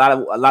think that a lot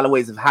of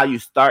ways of how you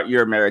start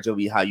your marriage will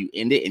be how you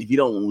end it. And if you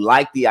don't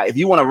like if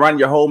you want to run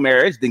your whole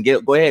marriage, then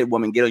go ahead,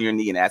 woman, get on your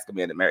knee and ask a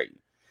man to marry you.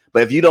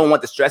 But if you don't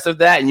want the stress of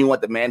that and you want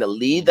the man to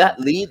lead that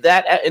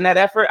in that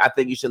effort, I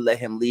think you should let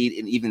him lead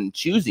in even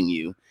choosing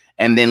you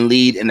and then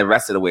lead in the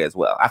rest of the way as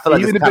well. I feel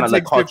like even it's kind of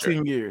like culture.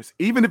 15 years.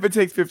 Even if it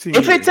takes 15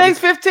 years. If it takes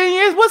 15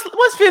 years,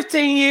 what's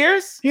 15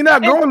 years? You're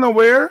not going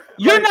nowhere.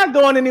 You're not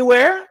going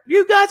anywhere.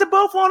 You guys are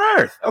both on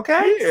Earth,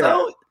 okay? Yeah.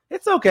 So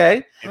it's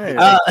okay.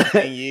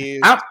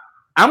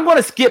 I'm going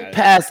to skip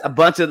past a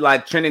bunch of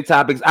trending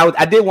topics.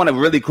 I did want to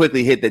really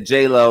quickly hit that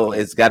J-Lo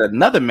has got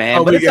another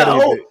man, but it's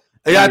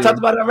I talked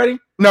about it already.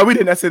 No, we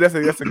didn't. That's a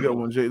good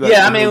one, Jay.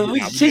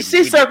 She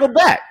circled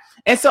back,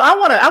 and so I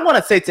want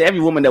to say to every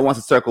woman that wants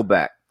to circle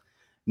back,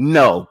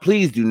 no,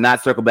 please do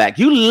not circle back.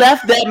 You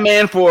left that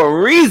man for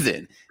a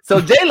reason.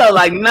 So J-Lo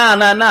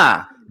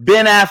nah.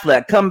 Ben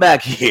Affleck, come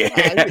back here.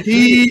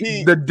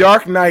 The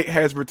Dark Knight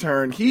has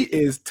returned. He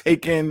is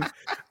taken,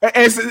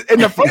 and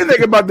the funny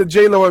thing about the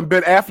J-Lo and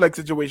Ben Affleck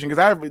situation,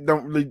 because I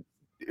don't really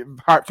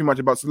harp too much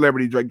about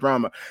celebrity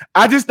drama.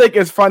 I just think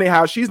it's funny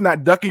how she's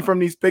not ducking from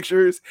these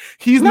pictures.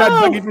 He's not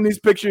ducking from these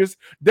pictures.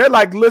 They're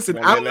like, listen,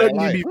 I'm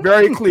letting you be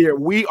very clear.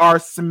 We are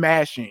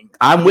smashing.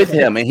 I'm with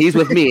him and he's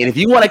with me. And if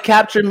you want to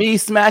capture me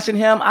smashing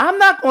him, I'm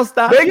not going to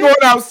stop. They're going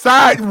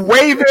outside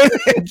waving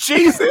and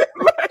cheesing.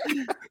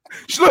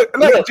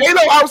 Look,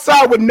 J-Lo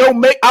outside with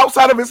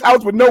outside of his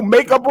house with no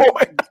makeup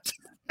on.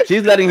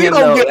 She's letting him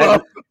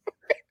know.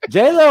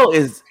 J-Lo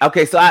is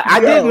okay. So I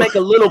did make a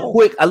little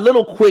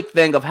quick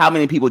thing of how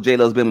many people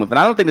J-Lo's been with, and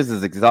I don't think this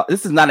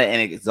is not an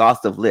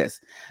exhaustive list.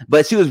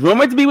 But she was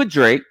rumored to be with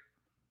Drake.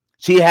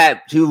 She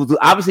was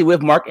obviously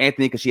with Mark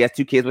Anthony because she has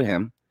 2 kids with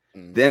him.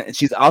 Then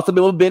she's also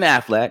been with Ben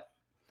Affleck.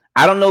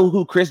 I don't know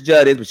who Chris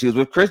Judd is, but she was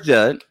with Chris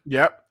Judd.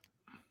 Yep.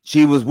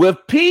 She was with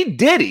P.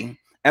 Diddy,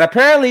 and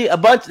apparently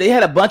they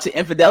had a bunch of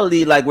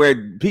infidelity, like where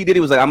P.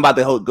 Diddy was like, "I'm about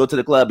to go to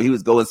the club," and he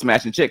was going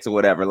smashing chicks or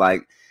whatever,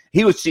 like.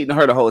 He was cheating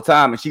her the whole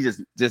time, and she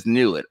just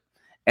knew it.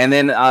 And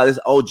then this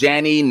old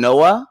Janny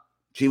Noah,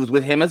 she was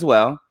with him as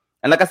well.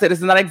 And like I said, this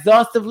is not an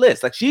exhaustive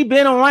list. Like she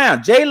been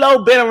around.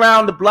 J-Lo been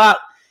around the block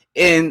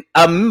in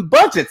a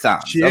bunch of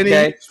times.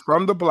 Jenny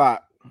from the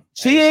block.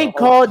 She ain't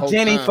called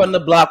Jenny from the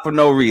block for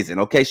no reason.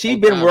 Okay, she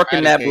been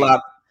working that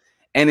block,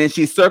 and then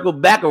she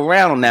circled back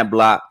around on that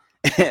block,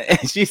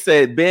 and she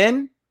said,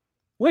 "Ben,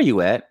 where you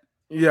at?"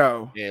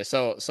 Yo. Yeah,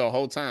 so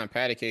whole time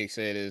Patty Cake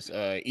said it's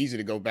easy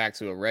to go back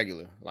to a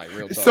regular, like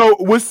real talk. So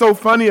what's so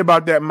funny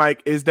about that,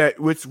 Mike, is that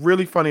what's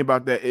really funny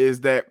about that is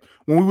that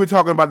when we were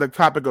talking about the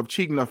topic of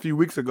cheating a few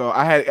weeks ago,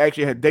 I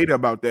had data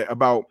about that,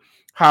 about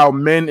how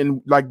men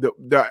and like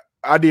the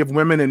idea of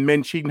women and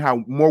men cheating,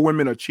 how more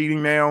women are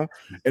cheating now,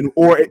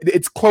 or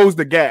it's closed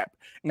the gap.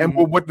 And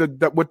what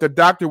the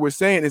doctor was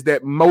saying is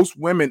that most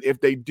women,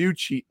 if they do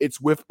cheat, it's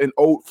with an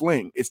old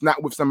fling. It's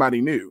not with somebody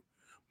new.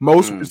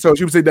 So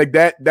she would say like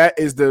that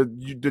is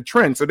the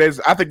trend. So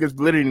I think it's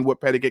literally what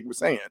Patty Cake was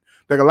saying.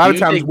 Like a lot of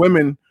times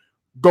women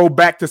go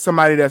back to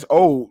somebody that's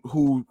old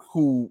who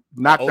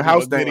knocked the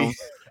house down.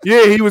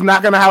 Yeah, he was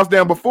knocking the house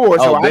down before.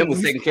 So Ben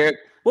was taking care of.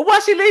 Well, why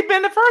she leave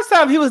Ben the first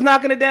time? He was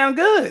knocking it down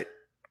good.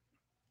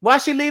 Why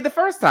she leave the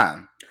first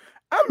time?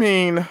 I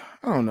mean,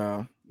 I don't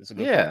know.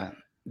 Yeah.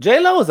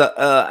 J-Lo is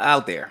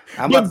out there.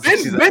 I was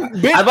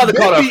about to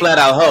call her a flat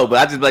out hoe, but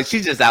I just like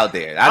she's just out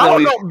there. I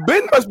don't know.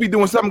 Ben must be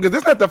doing something because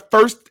this is not the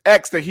first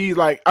ex that he's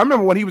like. I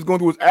remember when he was going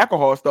through his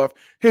alcohol stuff.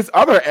 His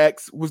other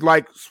ex was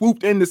like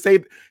swooped in to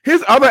save.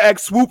 His other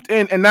ex swooped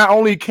in and not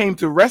only came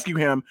to rescue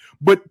him,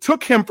 but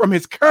took him from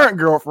his current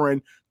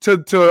girlfriend to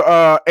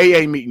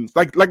AA meetings.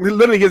 Like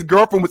literally, his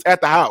girlfriend was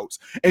at the house,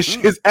 and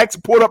his ex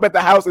pulled up at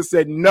the house and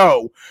said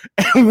no,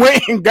 and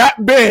went and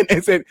got Ben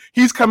and said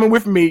he's coming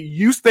with me.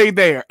 You stay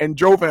there, and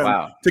drove him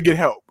to get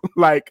help.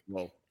 Like,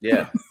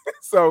 yeah.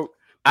 So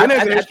Ben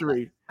has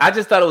history. I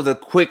just thought it was a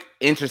quick,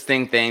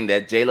 interesting thing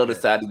that J-Lo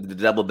decided to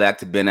double back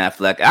to Ben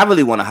Affleck. I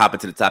really want to hop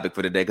into the topic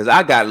for today because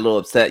I got a little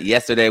upset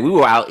yesterday. We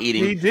were out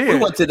eating. He did. We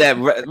went to that.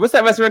 What's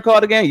that restaurant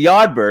called again?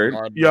 Yardbird.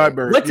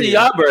 Went to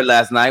Yardbird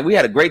last night. We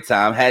had a great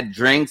time. Had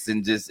drinks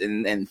and just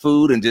and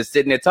food and just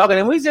sitting there talking.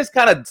 And we just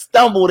kind of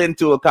stumbled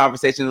into a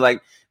conversation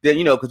like that,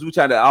 because we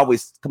try to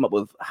always come up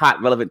with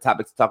hot, relevant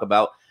topics to talk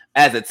about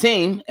as a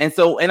team. And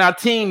so in our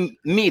team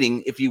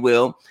meeting, if you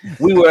will,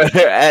 we were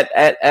at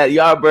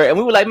Yardbird and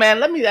we were like, man,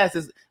 let me ask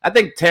this. I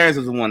think Terrence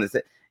was the one that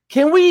said,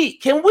 can we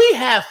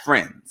have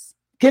friends?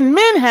 Can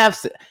men have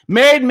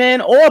married men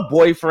or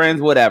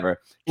boyfriends, whatever?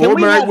 Or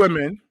married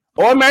women.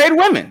 Or married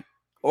women.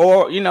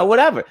 Or,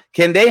 whatever.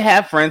 Can they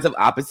have friends of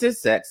opposite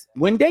sex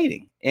when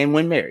dating and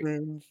when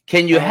married?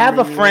 Can you have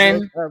a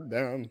friend?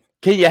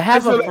 Can you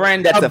have a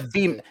friend that's a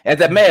female,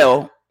 as a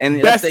male? And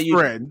best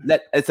friend.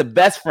 It's a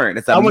best friend.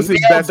 It's a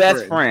male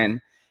best friend.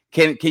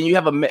 Can you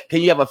have I'm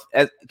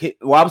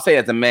saying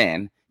as a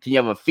man, can you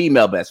have a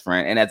female best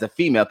friend? And as a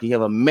female, can you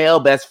have a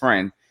male best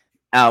friend?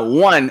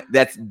 One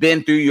that's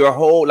been through your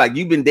whole, like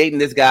you've been dating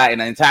this guy,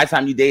 and the entire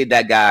time you dated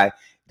that guy,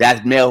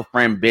 that male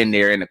friend been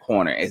there in the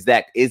corner. Is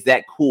that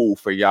cool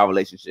for your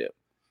relationship?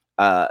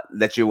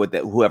 That you're with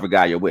whoever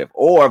guy you're with,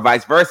 or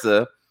vice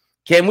versa?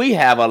 Can we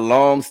have a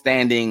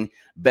long-standing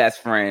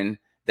best friend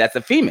that's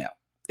a female?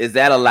 Is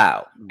that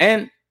allowed?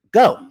 And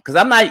go, because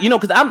I'm not,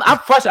 because I'm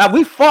frustrated.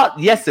 We fought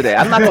yesterday.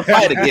 I'm not gonna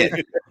fight again.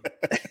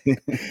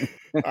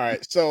 All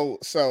right, so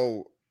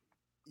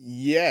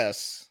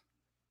yes,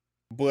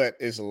 but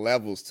it's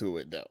levels to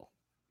it though.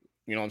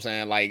 You know what I'm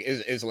saying? Like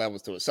it's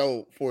levels to it.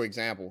 So for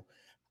example,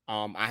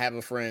 I have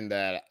a friend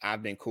that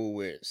I've been cool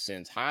with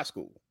since high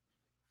school.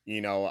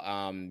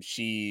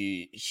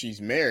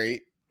 She's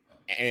married,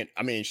 and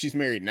I mean she's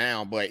married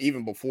now, but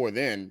even before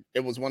then,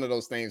 it was one of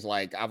those things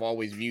like I've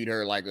always viewed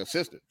her like a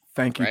sister.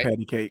 Thank you, right?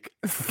 Patty Cake.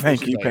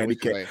 Thank you, Patty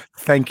Cake. Like?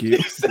 Thank you.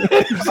 This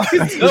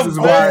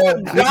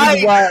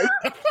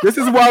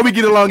is why we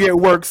get along at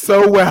work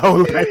so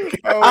well.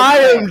 Like, I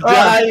am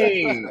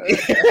dying.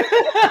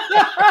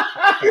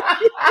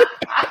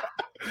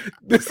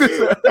 This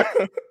is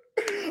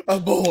a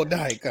bull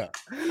dyker.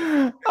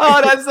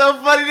 Oh, that's so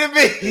funny to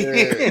me.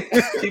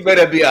 Yeah. She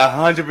better be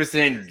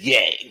 100%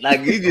 gay.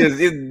 Like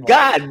it's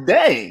god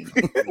dang.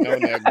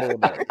 That bull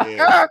dyke.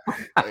 Yeah.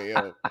 Hey,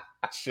 yo.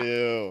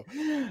 Chill.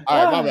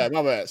 All right,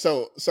 my bad.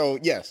 So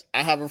yes,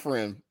 I have a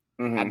friend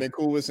I've been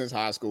cool with since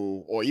high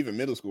school, or even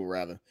middle school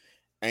rather.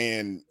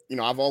 And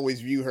I've always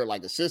viewed her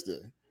like a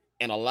sister.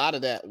 And a lot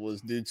of that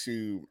was due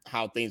to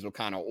how things were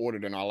kind of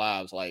ordered in our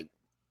lives. Like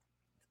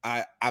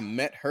I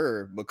met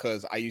her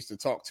because I used to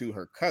talk to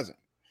her cousin.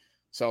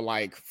 So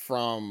like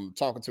from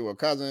talking to her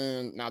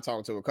cousin, not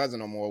talking to her cousin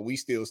no more, we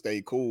still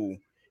stayed cool.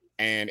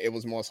 And it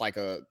was more like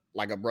a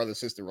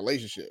brother-sister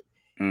relationship.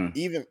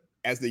 Even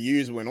as the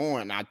years went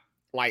on, I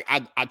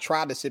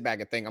tried to sit back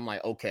and think, I'm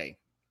like, okay,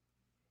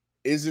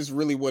 is this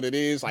really what it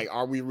is? Like,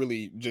 are we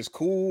really just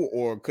cool,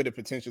 or could it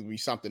potentially be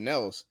something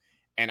else?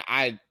 And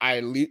I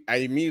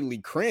immediately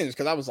cringed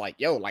because I was like,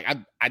 yo, like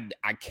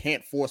I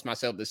can't force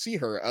myself to see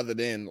her other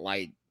than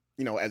like,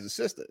 as a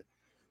sister.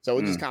 So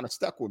it just kind of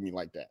stuck with me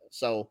like that.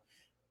 So,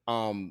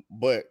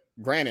 but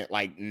granted,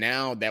 like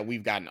now that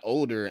we've gotten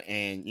older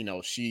and,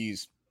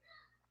 she's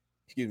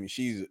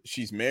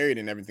married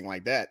and everything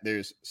like that,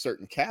 there's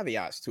certain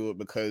caveats to it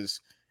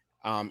because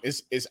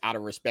it's out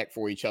of respect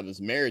for each other's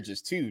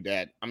marriages too.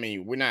 That, I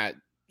mean, we're not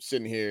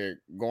sitting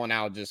here going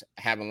out just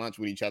having lunch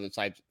with each other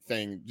type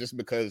thing just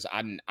because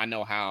I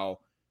know how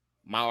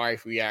my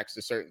wife reacts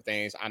to certain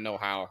things. I know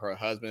how her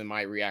husband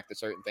might react to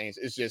certain things.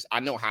 It's just I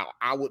know how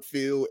I would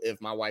feel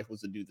if my wife was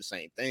to do the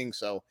same thing.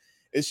 So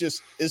it's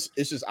just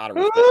out of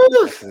respect.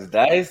 This is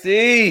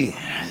dicey.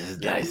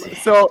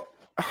 So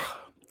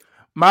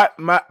my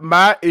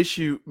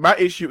issue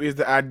is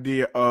the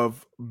idea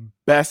of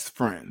best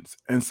friends.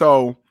 And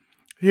so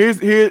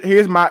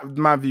here's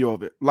my view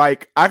of it.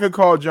 Like I could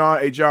call John,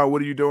 hey John,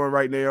 what are you doing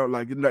right now?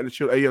 Like getting back to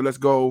chill. Hey, yo, let's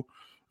go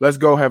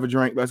have a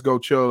drink. Let's go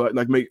chill. I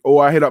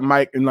hit up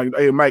Mike and like,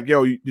 hey Mike,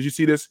 yo, did you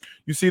see this?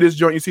 You see this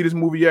joint? You see this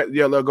movie yet?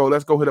 Yeah,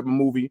 let's go hit up a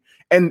movie.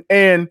 And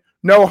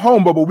no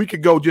homo, but we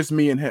could go just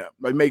me and him.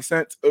 Like, makes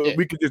sense. Yeah.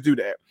 We could just do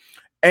that.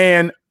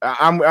 And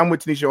I'm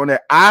with Tanisha on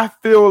that. I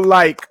feel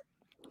like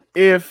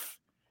if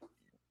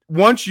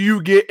once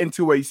you get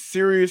into a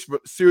serious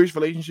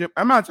relationship,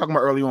 I'm not talking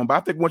about early on, but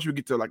I think once you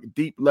get to like a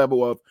deep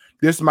level of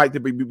this might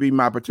be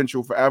my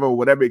potential forever, or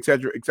whatever,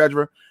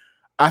 etc.,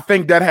 I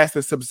think that has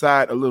to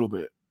subside a little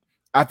bit.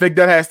 I think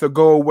that has to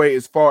go away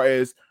as far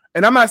as,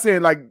 and I'm not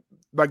saying like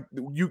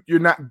you're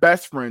not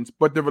best friends,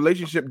 but the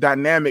relationship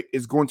dynamic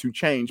is going to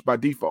change by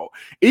default.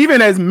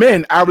 Even as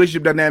men, our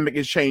relationship dynamic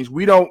is changed.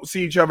 We don't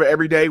see each other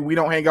every day. We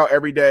don't hang out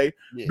every day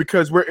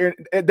because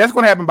that's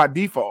going to happen by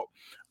default.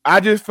 I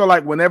just feel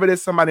like whenever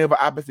there's somebody of an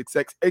opposite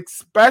sex,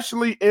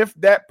 especially if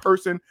that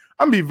person,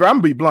 I'm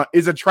gonna be blunt,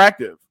 is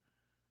attractive.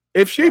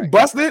 If she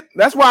busted,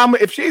 that's why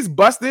if she's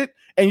busted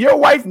and your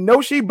wife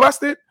knows she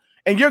busted,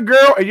 and your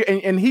girl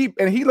and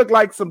he looked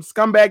like some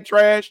scumbag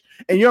trash,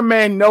 and your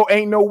man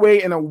ain't no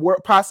way in a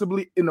world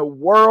possibly in a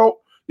world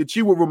that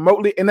you would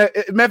remotely. And matter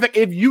of fact,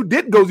 if you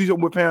did go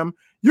with him,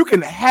 you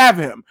can have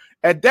him.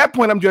 At that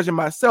point, I'm judging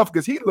myself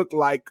because he looked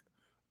like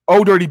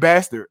old dirty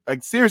bastard.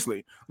 Like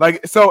seriously,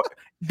 like so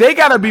they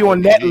gotta be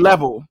on that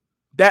level.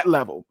 That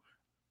level.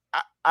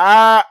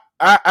 I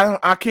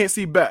can't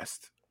see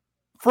best.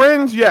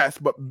 Friends, yes,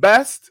 but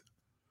best,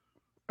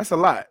 that's a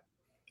lot.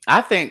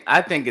 I think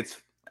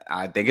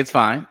it's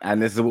fine,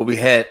 and this is what we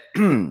had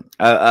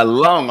a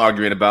long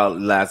argument about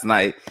last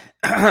night.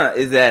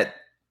 Is that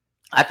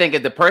I think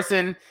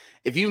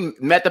if you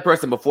met the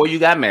person before you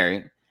got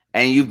married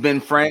and you've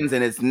been friends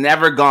and it's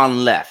never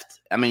gone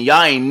left. I mean,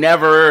 y'all ain't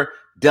never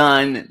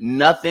done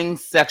nothing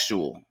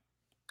sexual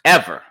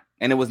ever,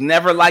 and it was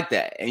never like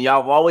that. And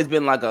y'all have always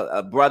been like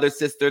a brother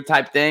sister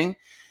type thing,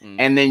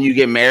 and then you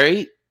get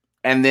married.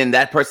 And then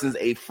that person's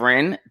a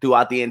friend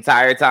throughout the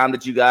entire time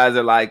that you guys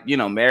are like,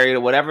 married or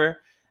whatever.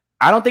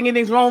 I don't think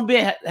anything's wrong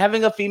with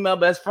having a female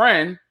best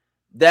friend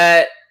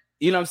that,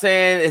 you know what I'm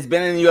saying, has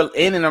been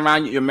in and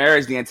around your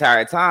marriage the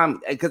entire time.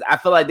 Because I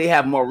feel like they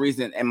have more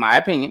reason, in my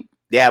opinion,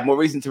 they have more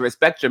reason to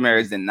respect your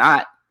marriage than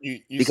not.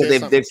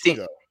 Because they've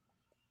seen.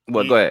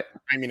 Well, go ahead.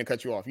 I didn't mean to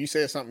cut you off. You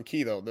said something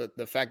key though.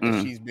 The fact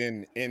that she's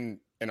been in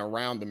and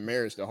around the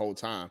marriage the whole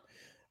time.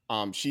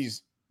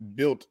 She's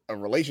built a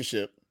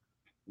relationship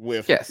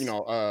with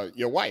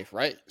your wife,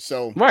 right?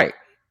 So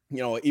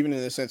even in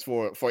the sense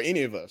for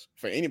any of us,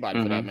 for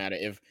anybody for that matter,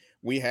 if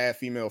we have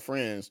female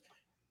friends,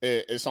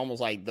 it's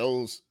almost like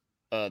those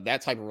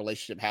that type of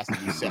relationship has to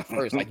be set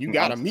first. Like you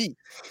gotta meet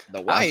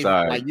the wife,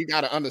 like you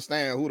gotta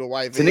understand who the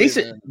wife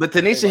is. But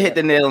Tanisha hit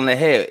the nail on the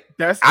head.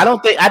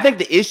 I think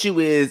the issue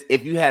is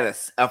if you had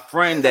a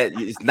friend that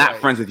is not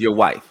friends with your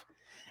wife,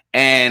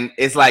 and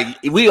it's like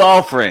we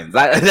all friends.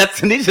 That's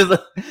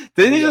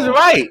Tanisha's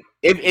right.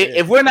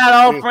 If we're not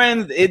all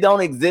friends, it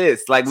don't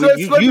exist. Like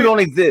you don't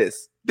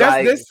exist.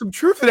 There's some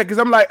truth to that because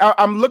I'm like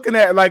I'm looking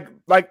at like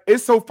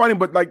it's so funny,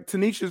 but like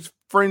Tanisha's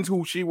friends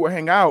who she will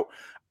hang out,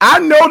 I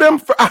knew them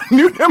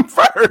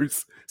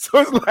first, so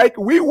it's like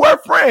we were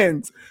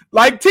friends.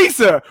 Like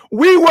Tisa,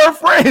 we were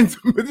friends.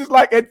 But just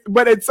like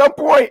but at some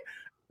point,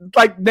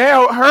 like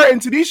now her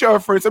and Tanisha are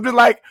friends. I'm just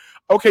like,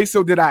 okay,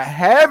 so did I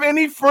have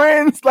any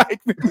friends? Like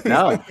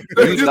no,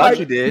 you thought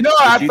you did. No,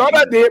 I thought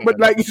I did, but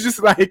like it's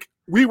just like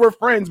we were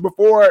friends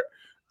before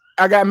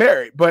I got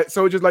married. But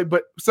so just like,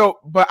 but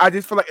I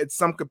just feel like at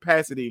some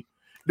capacity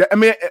that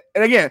and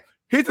again,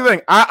 here's the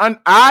thing.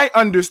 I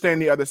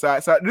understand the other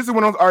side. So this is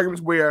one of those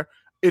arguments where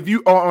if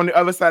you are on the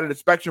other side of the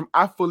spectrum,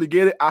 I fully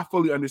get it. I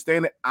fully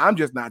understand it. I'm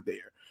just not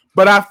there.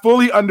 But I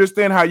fully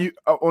understand how you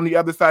on the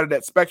other side of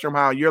that spectrum,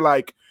 how you're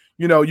like,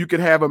 you could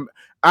have them.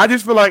 I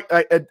just feel like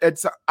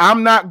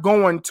I'm not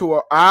going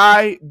to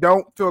I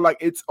don't feel like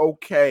it's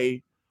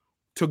okay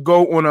to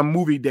go on a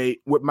movie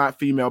date with my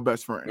female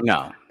best friend.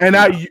 No. And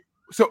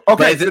so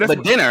okay.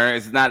 But dinner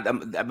is not,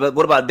 but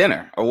what about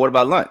dinner? Or what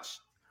about lunch?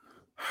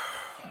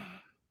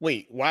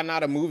 Wait, why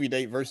not a movie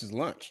date versus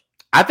lunch?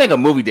 I think a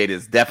movie date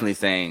is definitely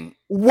saying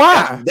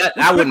why.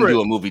 I wouldn't do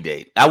a movie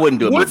date. I wouldn't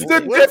do a What's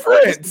movie the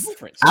difference?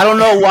 I don't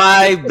know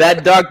why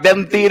that dark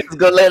them theaters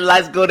go let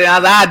lights go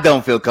down. I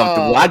don't feel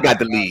comfortable. I got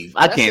to leave.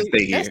 I can't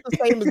stay here. That's the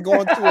same as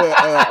going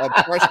to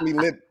a freshly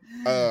lit.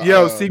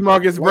 C.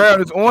 Marcus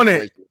Brown is on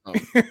it.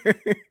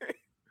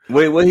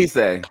 Wait, what he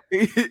say?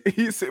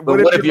 He said, "What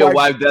if your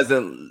wife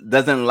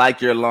doesn't like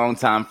your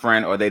longtime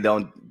friend, or they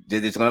don't?"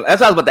 That's what I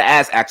was about to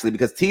ask actually,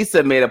 because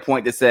Tisa made a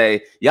point to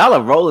say, y'all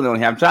are rolling on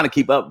here. I'm trying to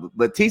keep up,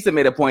 but Tisa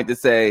made a point to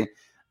say,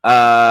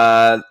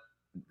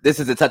 this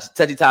is a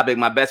touchy topic.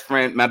 My best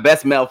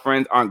male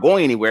friends aren't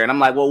going anywhere. And I'm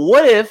like, well,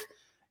 what if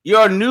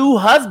your new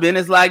husband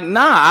is like,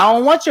 nah, I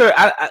don't want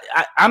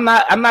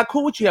I'm not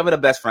cool with you having a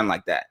best friend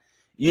like that.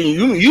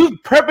 You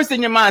purpose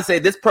in your mind say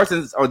this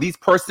person's or these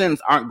persons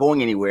aren't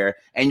going anywhere,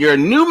 and your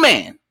new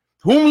man,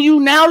 whom you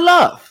now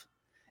love,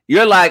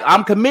 you're like,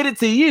 I'm committed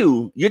to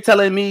you. You're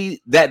telling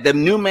me that the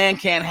new man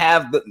can't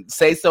have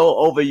say so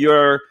over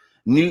your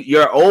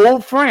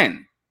old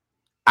friend.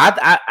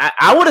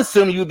 I would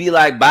assume you'd be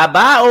like,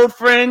 bye, old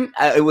friend.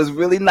 It was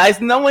really nice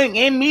knowing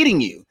and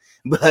meeting you,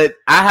 but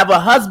I have a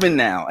husband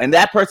now, and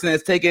that person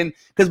has taken,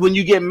 because when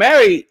you get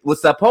married,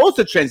 what's supposed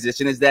to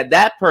transition is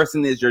that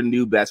person is your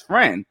new best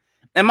friend,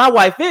 and my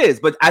wife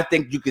is. But I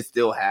think you could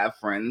still have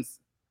friends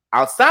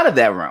outside of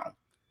that realm.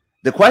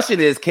 The question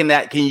is, can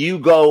you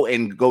go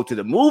to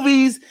the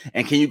movies,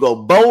 and can you go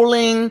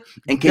bowling,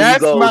 and can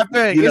That's you go? My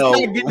thing. It's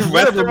not getting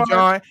rid of them,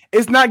 John.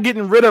 It's not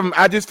getting rid of them.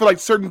 I just feel like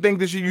certain things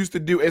that you used to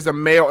do as a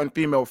male and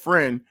female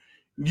friend,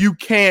 you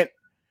can't.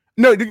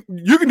 No,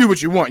 you can do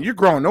what you want. You're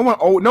grown. No one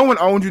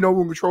owns you. No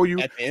one control you.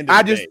 At the end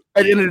of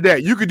the day,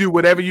 you can do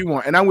whatever you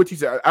want. And I'm with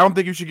you. I don't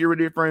think you should get rid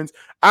of your friends.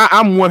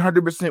 I'm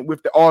 100%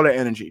 with all the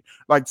energy.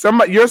 Like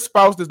your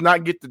spouse does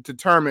not get to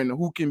determine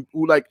who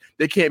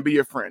they can't be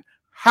your friend.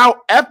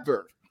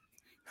 However,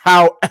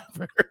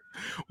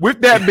 with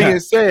that being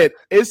said,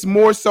 it's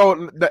more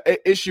so the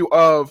issue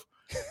of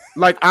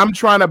like I'm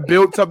trying to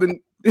build something.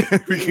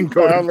 We can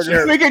go to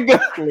church. We can go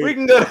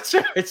to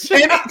church.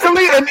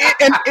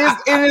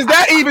 And is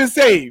that even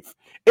safe?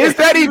 Is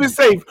that even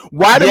safe?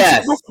 Why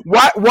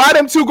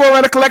them two go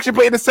around a collection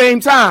plate at the same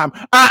time?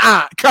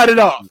 Cut it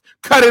off.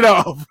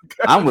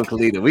 I'm with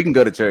Kalita. We can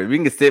go to church. We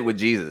can sit with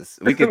Jesus.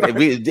 We can.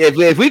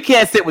 If we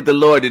can't sit with the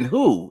Lord, then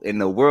who in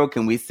the world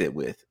can we sit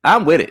with?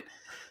 I'm with it.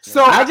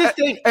 So I just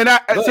think,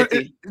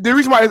 the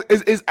reason why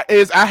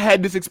is I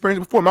had this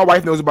experience before. My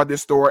wife knows about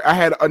this story. I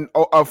had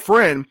a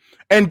friend,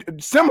 and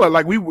similar,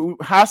 like we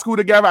high school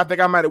together. I think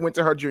I might have went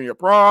to her junior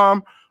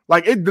prom.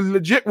 Like it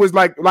legit was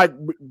like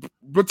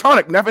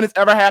platonic. Nothing has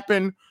ever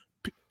happened,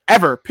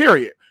 ever.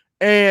 Period.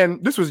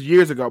 And this was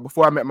years ago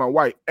before I met my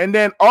wife. And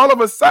then all of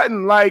a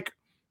sudden, like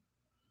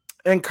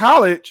in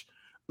college,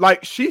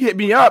 like she hit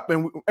me up,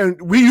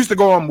 and we used to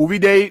go on movie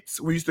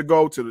dates. We used to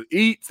go to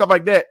eat, stuff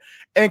like that.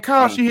 And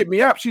college, she hit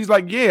me up. She's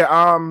like, "Yeah,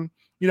 I'm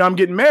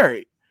getting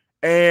married,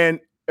 and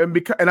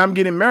I'm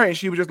getting married." And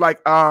she was just like,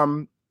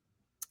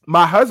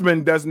 "My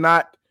husband doesn't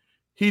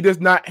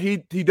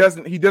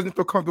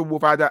feel comfortable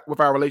with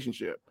our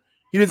relationship.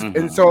 He doesn't."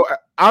 And so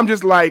I'm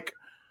just like,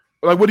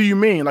 what do you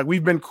mean? Like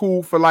we've been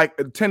cool for like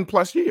 10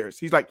 plus years.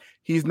 He's like,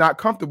 he's not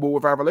comfortable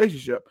with our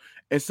relationship,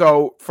 and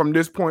so from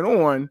this point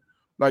on.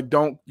 Like,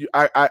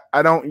 I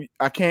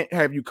can't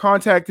have you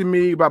contacting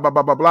me, blah, blah,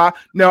 blah, blah, blah.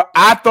 Now,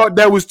 I thought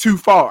that was too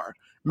far.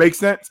 Makes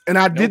sense? And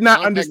I did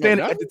not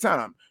understand it at the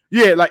time.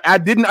 Yeah, like, I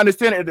didn't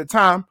understand it at the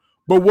time.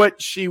 But what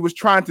she was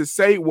trying to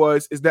say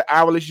is that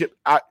our relationship,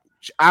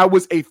 I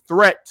was a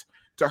threat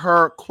to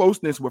her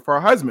closeness with her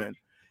husband.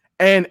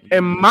 And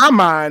in my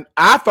mind,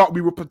 I thought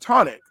we were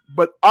platonic.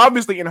 But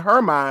obviously, in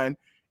her mind,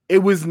 it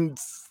was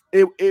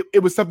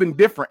something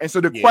different. And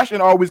so the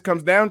question always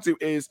comes down to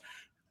is,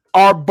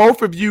 are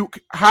both of you?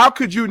 How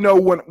could you know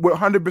with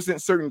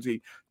 100%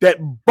 certainty that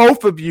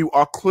both of you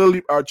are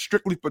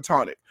strictly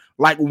platonic?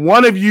 Like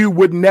one of you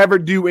would never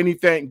do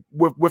anything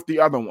with the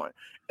other one.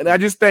 And I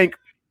just think,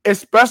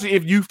 especially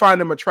if you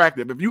find them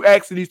attractive, if you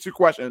ask these two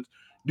questions,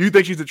 do you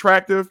think she's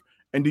attractive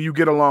and do you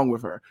get along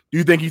with her? Do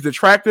you think he's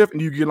attractive and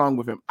do you get along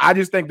with him? I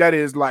just think that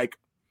is like,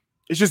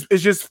 it's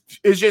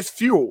just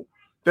fuel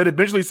that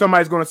eventually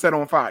somebody's going to set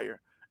on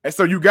fire. And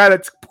so you got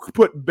to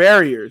put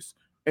barriers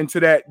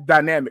into that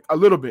dynamic a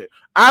little bit.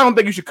 I don't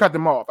think you should cut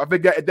them off. I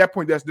think that at that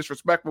point that's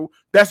disrespectful.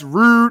 That's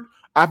rude.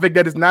 I think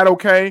that is not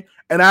okay.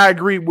 And I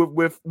agree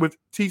with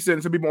Tisa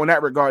and some people in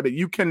that regard that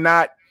you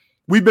cannot.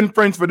 We've been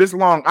friends for this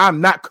long.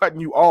 I'm not cutting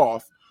you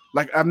off.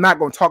 Like I'm not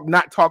going to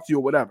not talk to you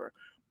or whatever.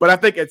 But I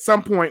think at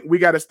some point we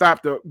got to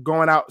stop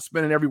going out,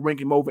 spending every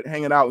winky moment,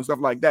 hanging out and stuff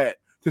like that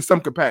to some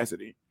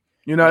capacity.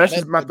 That's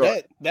just my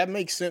thought. That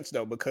makes sense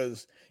though,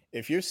 because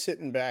if you're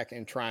sitting back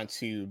and trying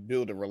to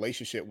build a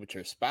relationship with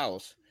your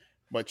spouse,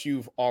 but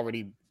you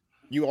already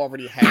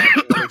had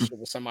a relationship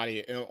with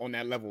somebody on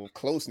that level of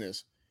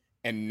closeness,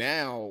 and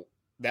now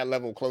that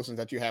level of closeness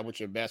that you have with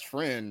your best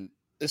friend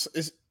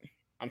is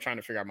I'm trying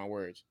to figure out my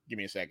words. Give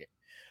me a second.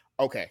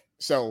 Okay,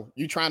 so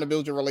you're trying to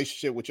build your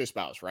relationship with your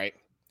spouse, right?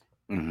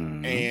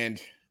 Mm-hmm.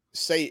 And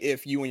say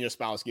if you and your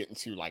spouse get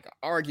into like an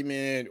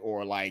argument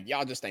or like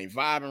y'all just ain't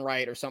vibing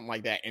right or something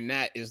like that, and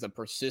that is the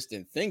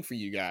persistent thing for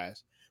you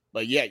guys,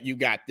 but yet you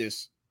got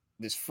this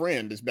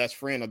friend, this best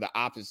friend of the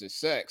opposite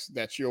sex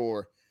that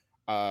you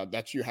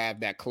have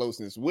that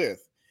closeness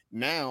with.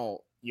 Now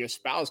your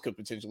spouse could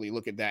potentially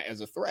look at that as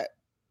a threat,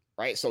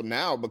 right? So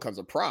now it becomes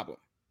a problem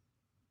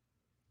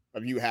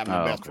of you having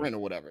a best friend or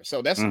whatever.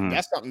 So that's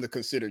something to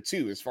consider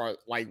too, as far as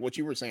like what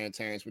you were saying,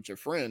 Terrence, with your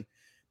friend.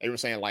 They were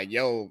saying like,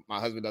 yo, my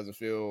husband doesn't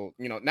feel,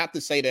 not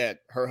to say that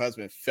her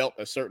husband felt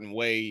a certain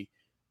way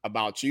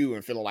about you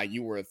and feeling like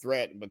you were a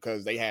threat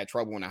because they had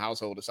trouble in the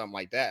household or something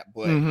like that.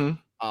 But in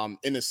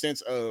the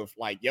sense of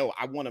like, yo,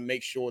 I want to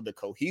make sure the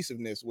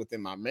cohesiveness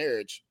within my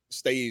marriage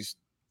stays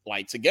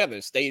like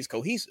together, stays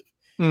cohesive.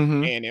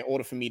 And in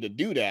order for me to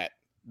do that,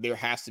 there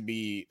has to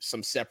be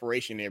some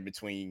separation there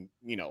between,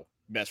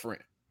 best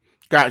friend.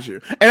 Got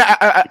you. And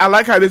I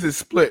like how this is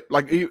split.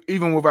 Like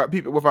even with our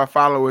people, with our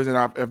followers and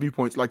our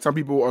viewpoints, like some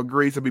people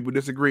agree, some people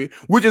disagree,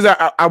 which is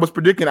I was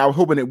predicting. I was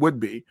hoping it would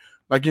be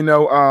like,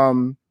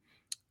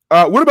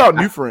 what about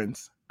new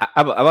friends?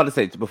 I'm about to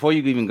say, before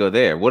you even go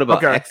there, what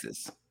about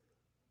exes?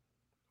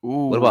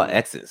 Ooh. What about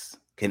exes?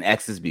 Can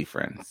exes be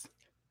friends?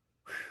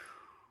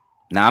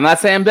 Now, I'm not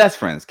saying best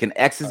friends. Can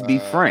exes be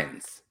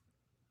friends?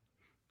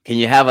 Can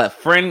you have a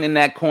friend in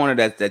that corner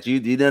that you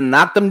didn't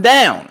knock them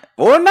down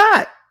or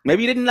not?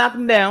 Maybe you didn't knock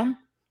them down,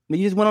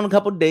 We just went on a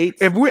couple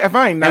dates. If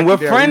I ain't and we're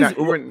friends,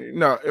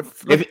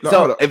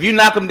 if you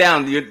knock them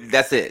down,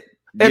 that's it.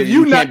 If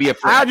you can't be a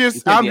friend.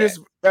 I'm just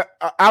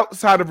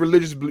outside of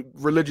religious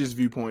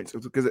viewpoints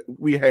because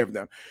we have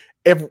them.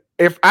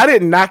 If I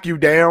didn't knock you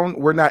down,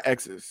 we're not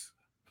exes.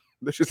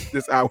 That's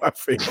just how I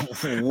feel.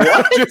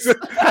 What?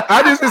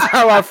 I just is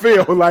how I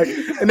feel. Like,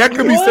 and that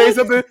could be saying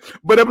something,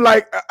 but I'm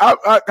like,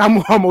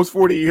 I'm almost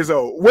 40 years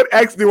old. What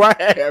ex do I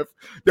have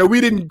that we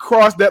didn't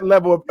cross that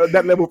level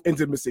of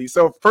intimacy?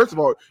 So first of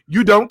all,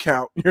 you don't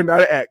count. You're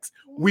not an ex.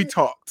 We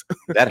talked.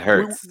 That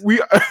hurts.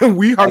 We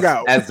hung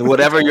out. As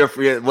whatever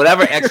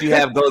ex you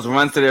have goes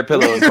runs to their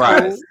pillow and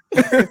cries.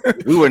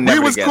 We were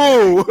never. We was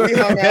together. Cool. We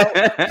hung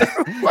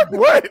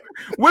out.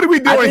 What are we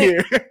doing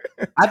here?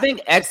 I think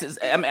exes.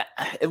 I mean,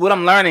 what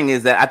I'm learning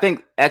is that I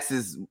think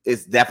exes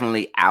is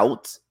definitely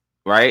out,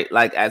 right?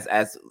 Like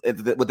as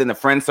within the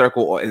friend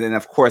circle, and then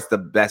of course the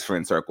best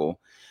friend circle.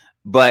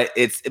 But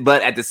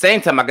at the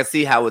same time, I can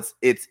see how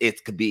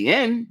it could be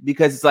in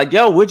because it's like,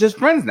 yo, we're just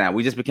friends now.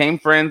 We just became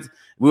friends.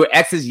 We were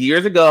exes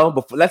years ago,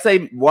 before, let's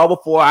say, well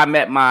before I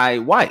met my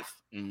wife.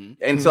 Mm-hmm.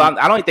 And so I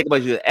don't even think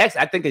about you as an ex.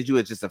 I think of you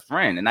as just a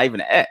friend and not even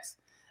an ex.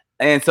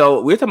 And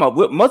so we're talking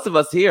about most of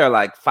us here are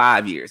like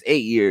 5 years,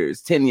 8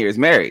 years, 10 years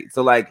married.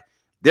 So like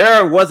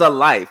there was a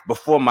life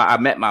before I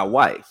met my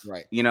wife.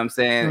 Right. You know what I'm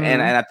saying?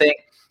 Mm-hmm. And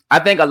I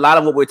think a lot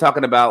of what we're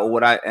talking about,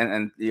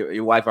 and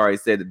your wife already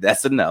said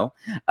that's a no.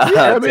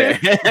 Yeah,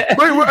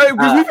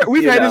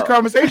 we've had this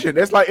conversation.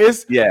 It's like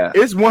it's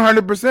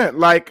 100%.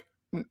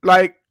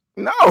 Like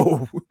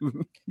no.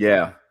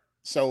 Yeah.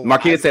 So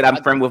Marquita said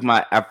I'm friends with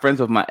my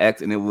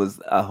ex, and it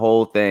was a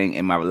whole thing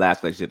in my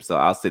last relationship. So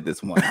I'll sit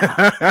this one.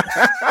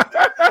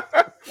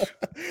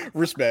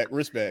 Respect.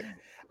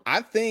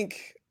 I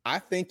think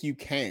you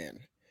can.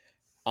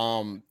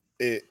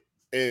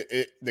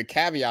 The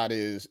caveat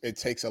is it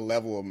takes a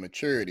level of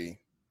maturity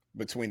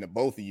between the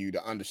both of you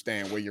to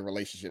understand where your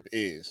relationship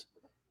is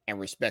and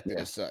respect it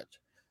as such.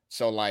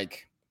 So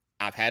like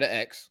I've had an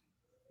ex,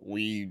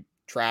 we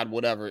tried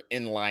whatever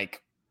in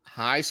like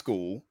high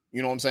school,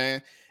 you know what I'm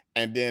saying?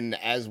 And then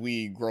as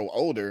we grow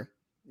older,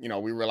 you know,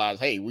 we realize,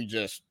 hey,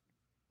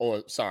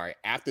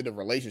 after the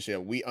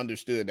relationship, we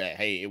understood that,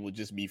 hey, it would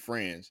just be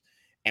friends.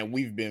 And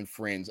we've been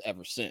friends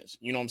ever since.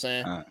 You know what I'm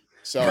saying?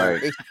 So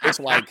it's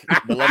like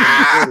the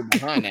love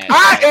behind that.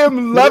 I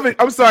am loving.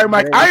 I'm sorry,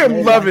 Mike. I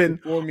am loving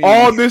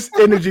all this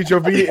energy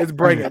Jovita is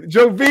bringing.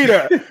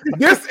 Jovita,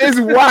 this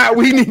is why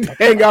we need to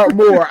hang out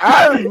more.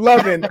 I am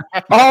loving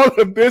all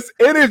of this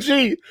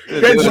energy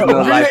that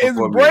Jovita is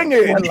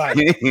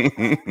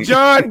bringing.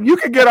 John, you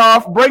can get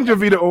off. Bring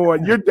Jovita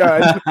on. You're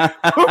done.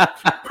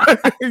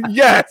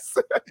 Yes.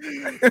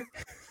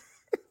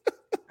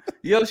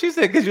 Yo, she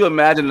said, could you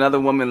imagine another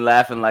woman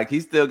laughing like he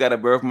still got a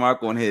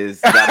birthmark on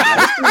his... It's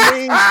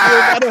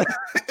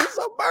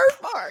a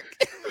birthmark.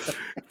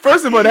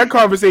 First of all, that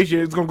conversation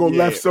is going to go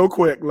left so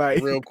quick.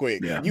 Like real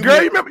quick. Yeah.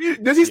 Girl, you remember,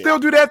 does he still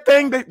do that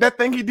thing? That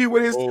thing he did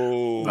with his...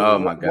 Oh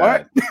my God.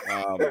 What?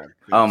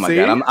 Oh my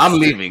God. I'm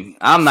leaving.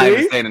 I'm not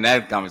even staying in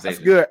that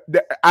conversation. That's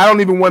good. I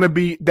don't even want to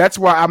be... That's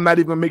why I'm not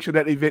even going to make sure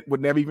that event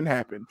would never even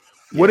happen.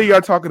 What are y'all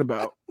talking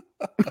about?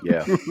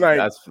 Yeah, like,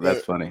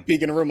 that's funny.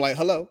 Peek in the room, like,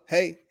 hello,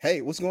 hey,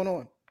 what's going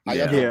on?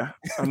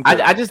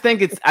 I just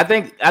think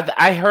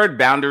I heard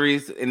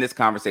boundaries in this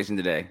conversation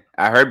today.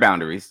 I heard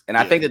boundaries, and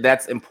I think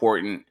that's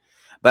important.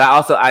 But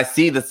I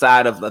see the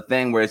side of the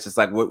thing where it's just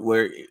like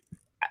where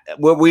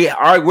we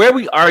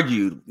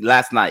argued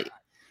last night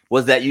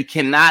was that you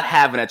cannot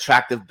have an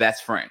attractive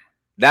best friend.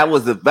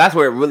 That's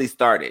where it really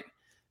started.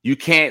 You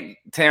can't.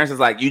 Terrence is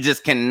like, you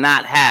just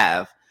cannot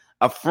have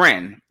a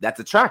friend that's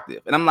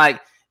attractive, and I'm like,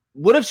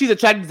 what if she's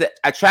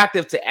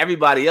attractive to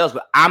everybody else,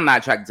 but I'm not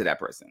attracted to that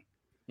person?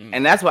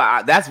 And that's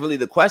why that's really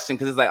the question,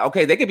 because it's like,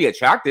 okay, they could be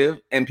attractive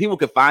and people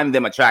could find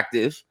them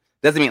attractive.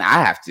 Doesn't mean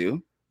I have to.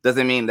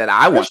 Doesn't mean that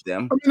I want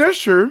them. I mean, that's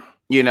true.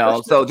 You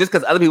know, so just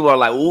because other people are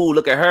like, "Ooh,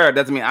 look at her,"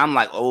 doesn't mean I'm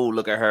like, "Oh,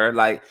 look at her."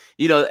 Like,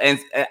 you know, and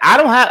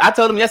I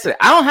told him yesterday,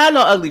 I don't have no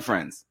ugly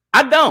friends.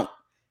 I don't.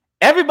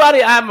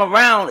 Everybody I'm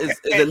around is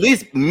at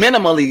least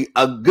minimally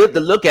a good to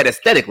look at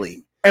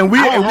aesthetically. And we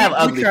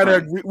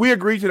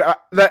agree to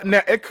that.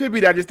 Now, it could be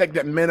that I just think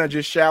that men are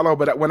just shallow,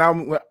 but when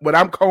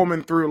I'm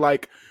combing through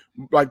like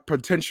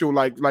potential,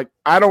 like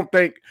I don't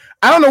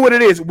know what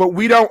it is, but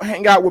we don't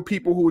hang out with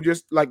people who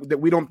just like that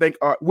we don't think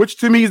are, which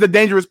to me is the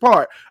dangerous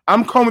part.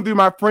 I'm combing through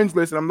my friends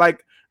list and I'm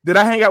like, did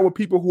I hang out with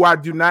people who I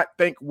do not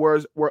think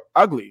were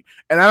ugly?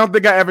 And I don't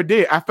think I ever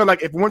did. I feel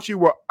like if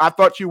I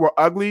thought you were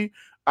ugly,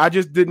 I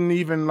just didn't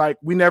even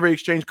we never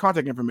exchanged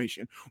contact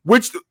information,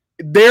 which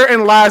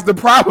therein lies the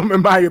problem,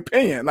 in my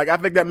opinion. Like, I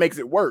think that makes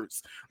it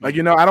worse. Like,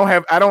 you know, I don't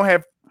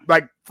have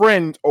like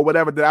friends or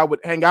whatever that I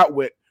would hang out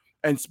with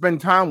and spend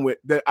time with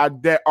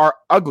that are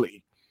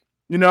ugly,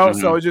 you know.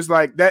 Mm-hmm. So it's just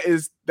like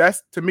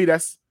that's to me,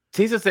 that's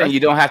Tisha's saying you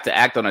don't have to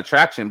act on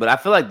attraction, but I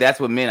feel like that's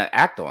what men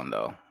act on,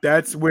 though.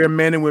 That's where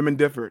men and women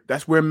differ.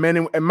 That's where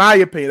in my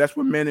opinion, that's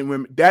where men and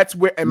women. That's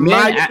where,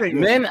 my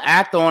opinion, men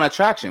act on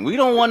attraction. We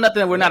don't want nothing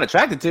that we're not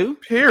attracted to.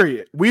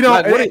 Period. We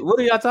don't. Like, what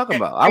are y'all talking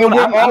about? I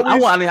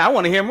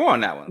want to hear more on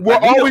that one. We're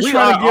always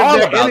trying to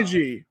give that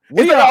energy.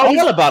 We are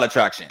all about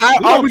attraction. I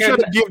always try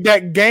to give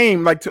that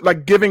game,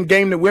 like giving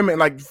game to women.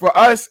 Like for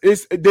us,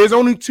 there's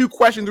only 2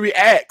 questions we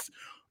ask.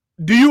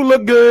 Do you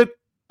look good?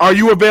 Are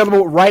you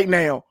available right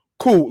now?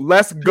 Cool,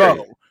 let's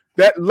go.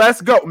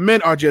 Let's go.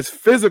 Men are just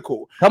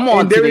physical. Come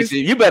on,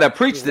 you better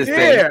preach this thing.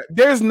 Yeah,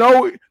 there is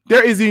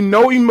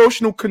no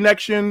emotional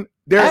connection.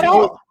 There's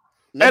all.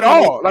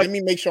 Let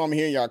me make sure I'm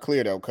hearing y'all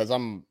clear though, because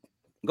I'm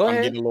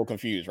getting a little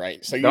confused,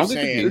 right? So you're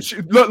saying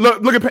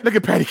look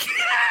at Patty.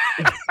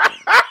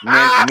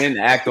 men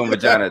act on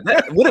vagina.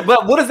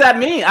 What does that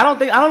mean? I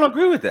don't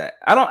agree with that.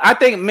 I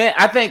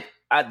think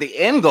the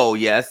end goal,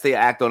 yes, they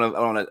act on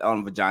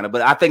a vagina,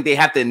 but I think they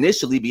have to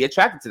initially be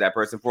attracted to that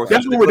person for.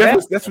 That's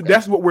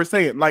what we're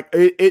saying. Like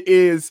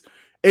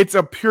it's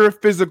a pure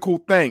physical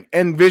thing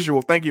and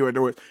visual. Thank you,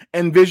 Edward.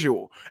 And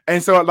visual.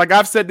 And so, like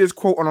I've said this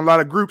quote on a lot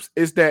of groups,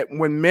 is that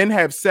when men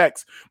have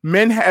sex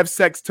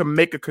to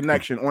make a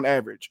connection. On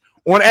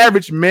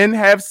average, men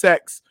have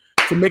sex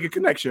to make a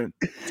connection.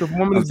 So if a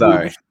woman is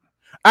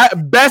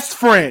best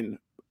friend.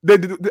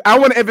 I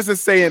want to emphasize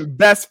saying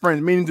best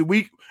friend,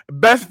 meaning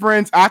best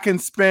friends I can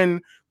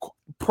spend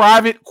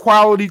private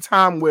quality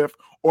time with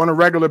on a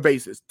regular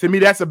basis. To me,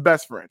 that's a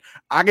best friend.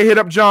 I can hit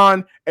up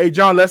John. Hey,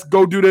 John, let's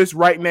go do this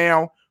right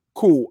now.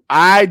 Cool.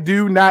 I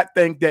don't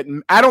think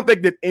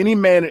that any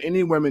man or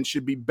any woman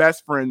should be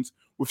best friends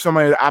with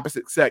somebody of the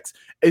opposite sex,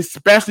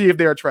 especially if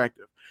they're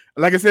attractive.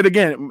 Like I said,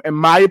 again, in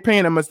my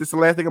opinion, this is the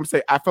last thing I'm going to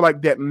say. I feel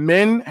like that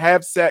men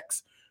have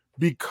sex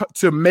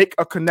to make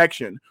a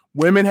connection.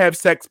 Women have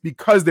sex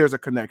because there's a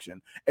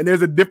connection, and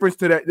there's a difference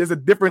to that. There's a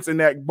difference in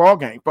that ball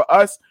game. For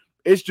us,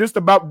 it's just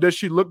about, does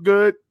she look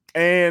good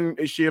and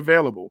is she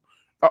available?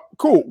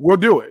 Cool, we'll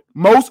do it.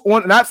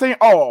 Not saying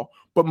all,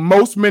 but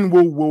most men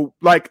will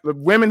like the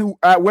women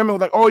are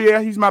like, oh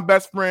yeah, he's my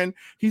best friend.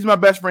 He's my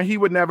best friend. He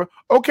would never.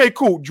 Okay,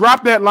 cool.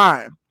 Drop that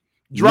line.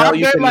 You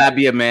cannot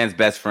be a man's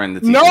best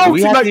friend. No,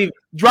 drop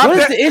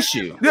that. The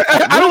issue?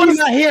 I don't. What are you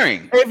not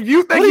hearing? If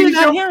you think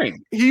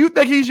you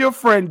think he's your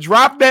friend,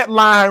 drop that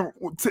line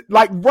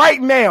like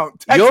right now.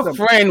 Your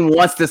friend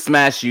wants to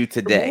smash you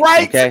today.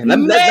 Right, okay? Let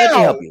me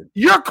help you.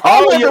 Your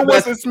coworker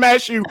wants to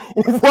smash you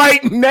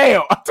right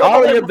now.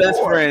 All of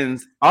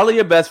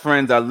your best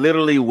friends are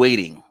literally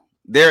waiting.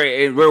 They're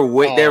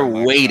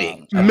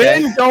waiting. Okay?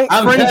 Men don't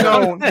friend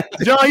zone.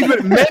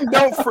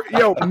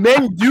 John,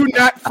 men do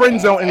not friend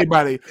zone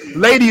anybody.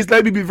 Ladies,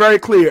 let me be very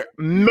clear.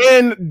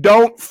 Men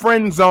don't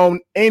friend zone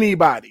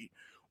anybody.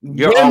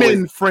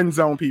 Women friend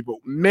zone people.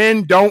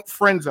 Men don't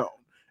friend zone.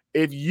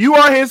 If you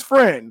are his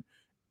friend,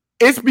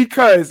 it's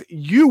because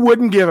you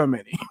wouldn't give him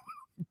any.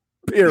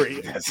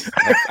 Period.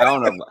 I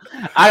don't know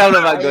if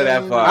I go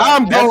that far.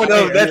 I'm going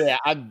over that. Yeah,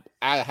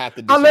 I have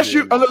to.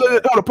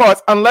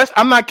 Unless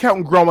I'm not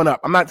counting growing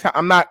up. I'm not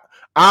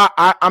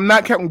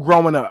counting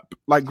growing up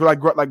like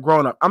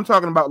growing up. I'm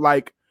talking about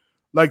like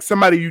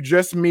somebody you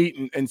just meet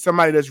and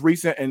somebody that's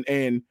recent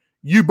and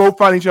you both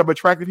find each other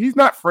attractive. He's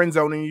not friend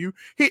zoning you.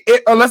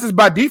 Unless it's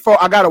by default.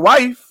 I got a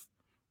wife.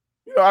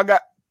 I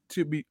got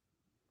to be.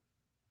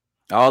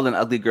 All an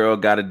ugly girl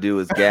got to do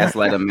is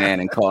gaslight a man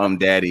and call him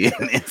daddy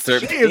and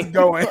insert. She is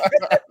going.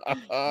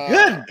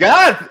 Good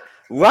God.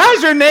 Why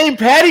is your name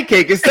Patty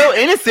Cake? It's so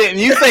innocent and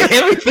you say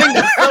everything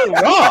is so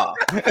wrong.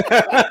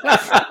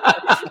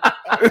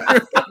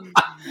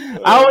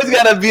 I always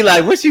got to be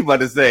like, what's she about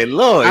to say?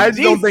 Lord. I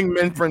just don't think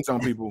men friend zone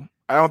people.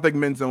 I don't think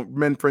men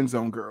friend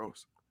zone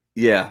girls.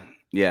 Yeah.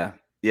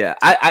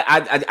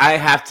 I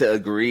have to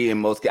agree in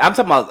most cases.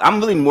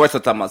 I'm really more so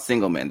talking about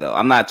single men though.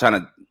 I'm not trying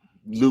to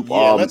loop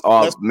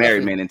all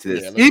married men into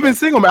this. Even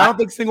single men. I don't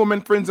think single men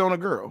friend zone a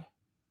girl.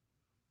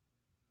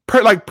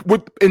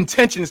 With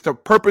intentions to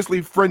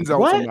purposely friend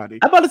zone somebody.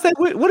 I'm about to say,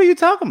 what are you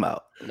talking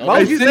about?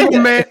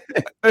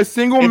 A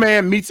single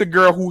man meets a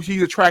girl who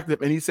he's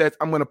attractive, and he says,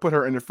 "I'm going to put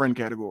her in the friend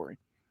category."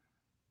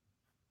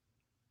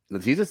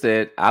 Jesus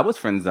said, "I was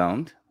friend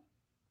zoned."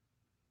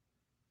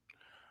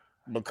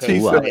 Because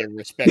they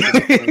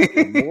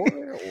respected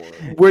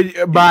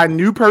more, by a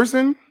new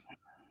person.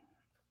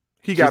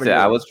 He got.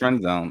 I was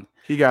friend zoned.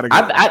 He got to go.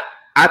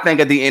 I think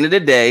at the end of the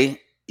day,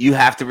 you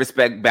have to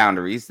respect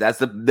boundaries. That's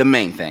the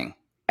main thing.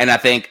 And I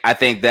think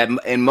that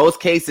in most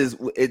cases,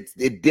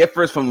 it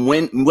differs from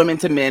women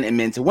to men and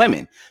men to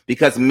women.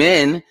 Because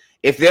men,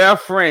 if they're a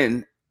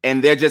friend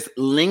and they're just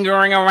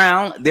lingering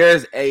around,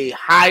 there's a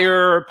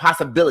higher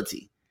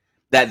possibility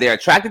that they're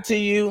attracted to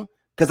you.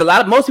 Because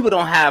most people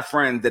don't have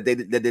friends that they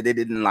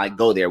didn't like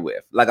go there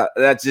with. Like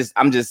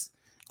I'm just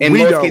in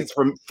most cases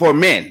for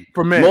men.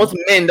 Most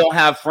men don't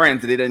have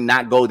friends that they did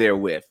not go there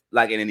with,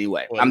 like in any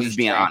way. Well, I'm just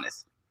being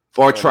honest.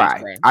 Or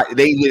try.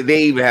 They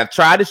either have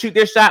tried to shoot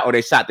their shot or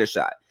they shot their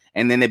shot.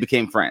 And then they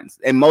became friends.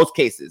 In most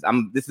cases,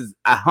 this is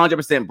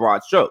 100%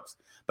 broad strokes.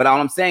 But all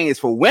I'm saying is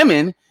for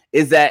women,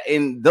 is that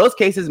in those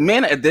cases,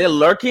 men, if they're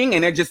lurking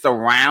and they're just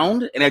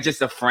around and they're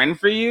just a friend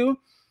for you,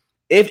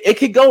 if it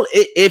could go,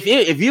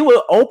 if you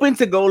were open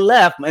to go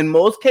left, in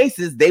most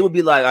cases, they would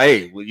be like,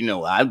 hey, well, you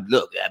know,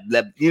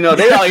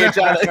 they all here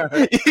trying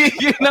to,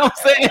 you know what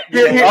I'm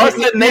saying? All of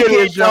a sudden, they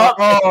can't talk.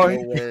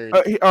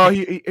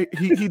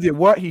 He did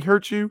what? He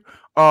hurt you?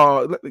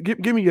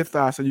 Give me your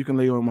thigh so you can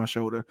lay on my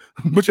shoulder.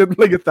 Put your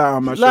thigh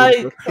on my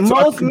shoulder. Like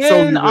most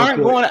men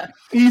aren't going to.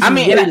 I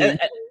mean,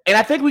 and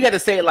I think we got to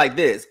say it like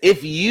this: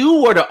 if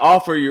you were to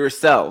offer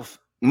yourself,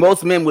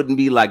 most men wouldn't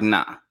be like,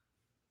 nah.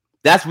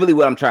 That's really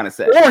what I'm trying to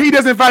say. Or he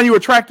doesn't find you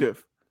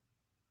attractive,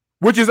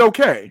 which is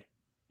okay.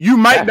 You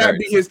might not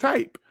be his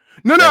type.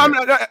 No,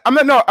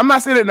 I'm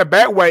not saying it in a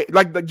bad way.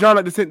 Like the John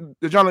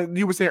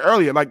you were saying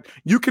earlier. Like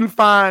you can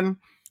find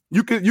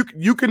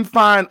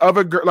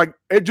other girl. Like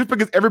just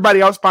because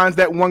everybody else finds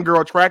that one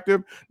girl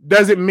attractive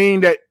doesn't mean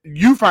that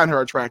you find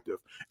her attractive.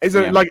 It's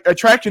like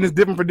attraction is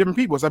different for different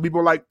people. Some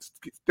people like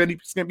thin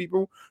skin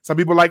people. Some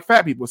people like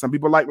fat people. Some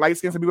people like light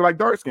skin. Some people like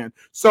dark skin.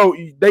 So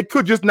they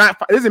could just not.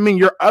 It doesn't mean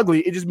you're ugly.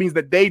 It just means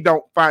that they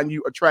don't find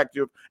you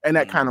attractive in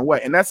that kind of way,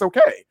 and that's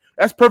okay.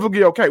 That's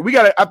perfectly okay. We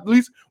gotta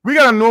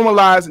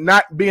normalize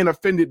not being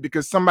offended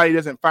because somebody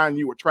doesn't find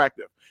you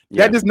attractive.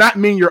 Yeah. That does not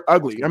mean you're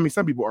ugly. I mean,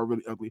 some people are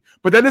really ugly,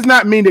 but that does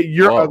not mean that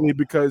you're ugly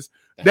because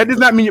that does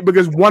not mean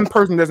because one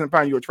person doesn't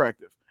find you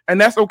attractive,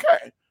 and that's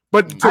okay.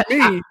 But to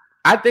me.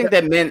 I think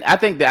that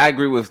I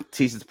agree with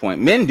Tisha's point.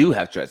 Men do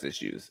have trust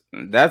issues.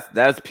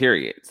 That's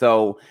period.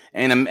 So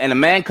and a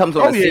man comes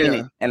on the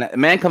scene and a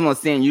man comes on the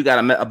scene, you got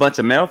a bunch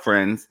of male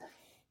friends.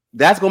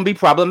 That's going to be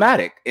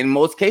problematic in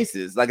most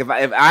cases. Like if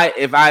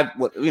I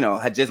you know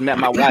had just met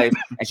my wife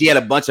and she had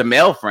a bunch of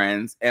male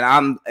friends and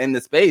I'm in the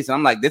space and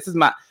I'm like,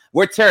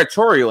 we're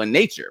territorial in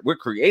nature. We're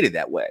created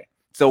that way.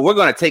 So we're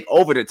going to take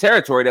over the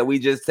territory that we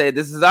just said,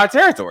 this is our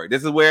territory.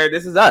 This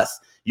is us.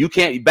 You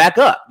can't back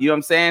up. You know what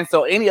I'm saying?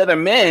 So any other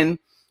men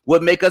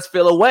would make us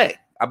feel away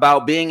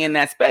about being in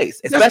that space.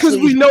 Especially because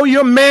we know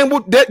your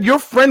your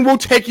friend will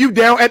take you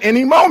down at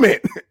any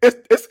moment.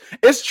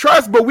 It's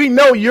trust, but we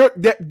know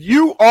that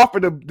you offer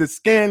the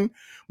skin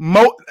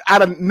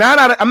I'm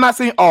not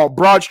saying all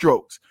broad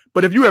strokes,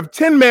 but if you have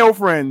 10 male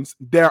friends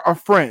that are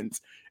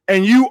friends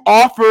and you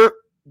offer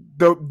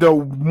the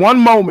one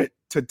moment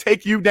to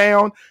take you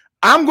down,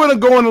 I'm going to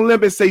go on a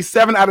limb and say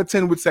 7 out of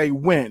 10 would say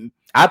win.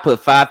 I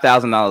put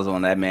 $5,000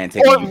 on that man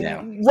taking you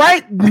down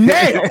right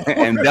now,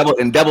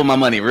 and double my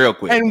money real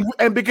quick.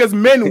 And because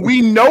men, we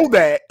know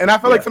that, and I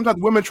feel like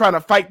sometimes women trying to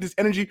fight this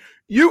energy.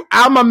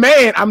 I'm a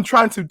man. I'm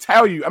trying to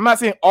tell you. I'm not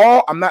saying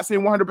all. I'm not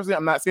saying 100%.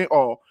 I'm not saying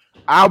all.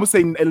 I would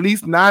say at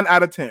least 9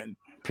 out of 10.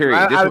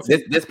 Period.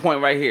 This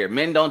point right here.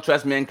 Men don't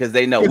trust men because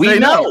they know. We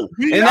know.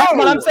 That's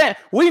what I'm saying.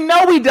 We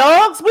know we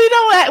dogs. We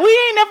don't. We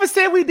ain't never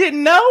said we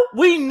didn't know.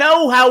 We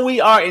know how we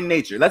are in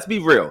nature. Let's be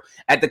real.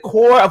 At the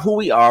core of who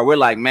we are, we're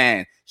like,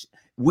 man,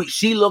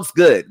 she looks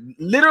good.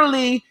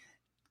 Literally,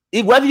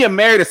 whether you're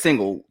married or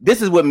single,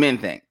 this is what men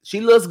think.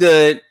 She looks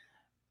good.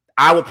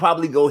 I would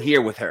probably go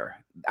here with her.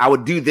 I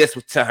would do this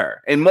to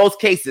her. In most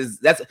cases,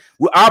 that's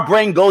our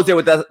brain goes there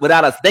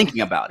without us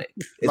thinking about it.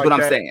 Is like what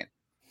I'm saying.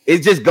 It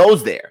just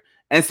goes there.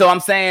 And so I'm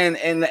saying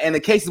in the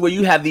cases where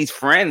you have these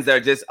friends that are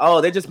just,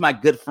 they're just my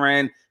good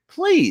friend.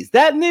 Please,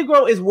 that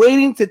Negro is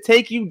waiting to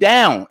take you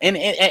down. And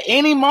at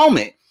any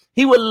moment,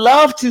 he would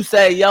love to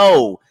say,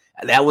 yo,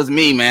 that was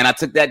me, man. I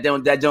took that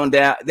down. That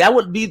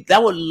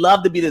would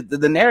love to be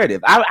the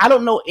narrative. I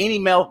don't know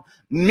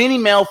many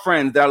male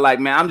friends that are like,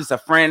 man, I'm just a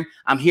friend.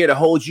 I'm here to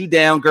hold you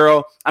down,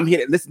 girl. I'm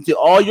here to listen to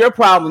all your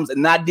problems and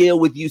not deal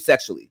with you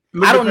sexually.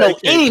 I don't know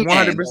any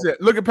 100%.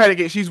 Look at Patty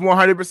Cake. She's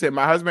 100%.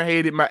 My husband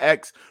hated my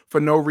ex for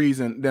no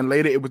reason. Then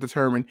later it was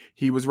determined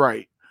he was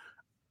right.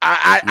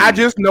 I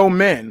just know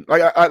men.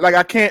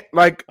 I can't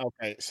like.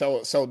 Okay,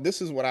 so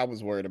this is what I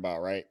was worried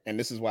about, right? And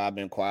this is why I've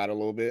been quiet a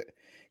little bit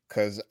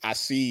because I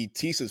see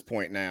Tisa's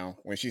point now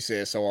when she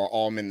says, "So are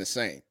all men the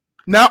same?"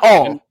 Not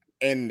all.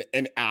 And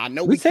I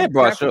know we said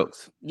broad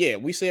strokes. Yeah,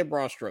 we said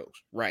broad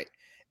strokes, right?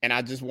 And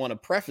I just want to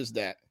preface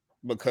that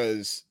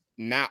because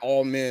not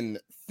all men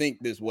think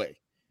this way.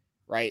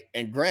 Right.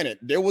 And granted,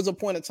 there was a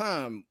point of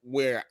time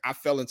where I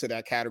fell into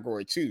that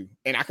category too.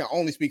 And I can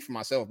only speak for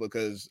myself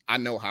because I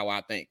know how I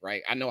think.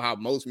 Right. I know how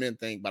most men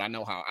think, but I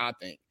know how I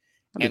think.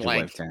 And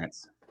like,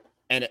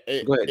 and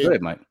go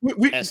ahead, Mike.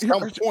 At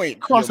some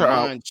point, cross her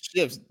mind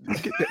shifts. What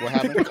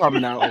happened? Get the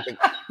comment out.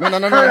 No.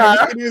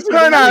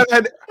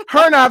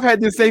 Her and I've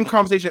had this same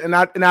conversation, and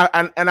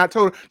I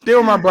told her they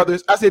were my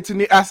brothers. I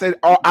said,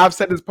 I've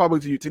said this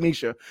publicly to you,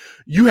 Tanisha.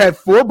 You had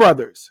 4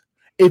 brothers.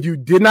 If you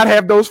did not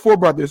have those 4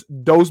 brothers,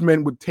 those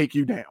men would take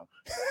you down.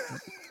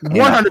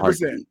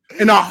 100%.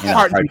 In a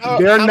heartbeat.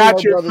 They're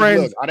not your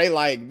friends. Look, are they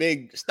like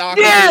big stock?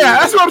 Yeah,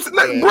 that's what I'm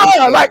saying.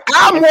 Bro, like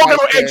I'm walking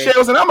on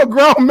eggshells and I'm a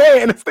grown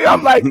man. And still,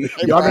 I'm like,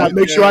 y'all gotta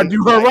make sure I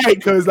do her right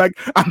because like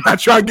I'm not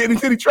trying to get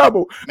into any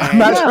trouble. Man, I'm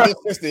not trying.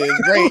 Your sister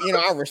is great. You know,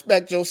 I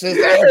respect your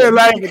sister. Yeah,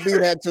 like to do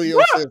that to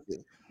your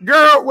sister.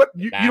 Girl, what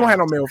you don't have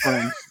no male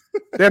friends.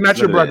 They're not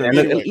your brother.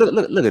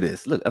 Look at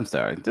this. Look, I'm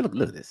sorry.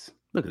 Look at this.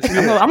 Look at this.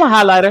 I'm a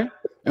highlighter.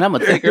 And I'm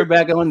gonna take her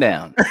back on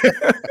down.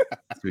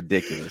 It's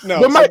ridiculous. No,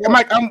 but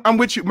Mike, I'm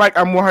with you. Mike,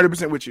 I'm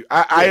 100% with you.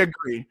 I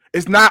agree.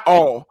 It's not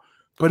all,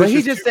 but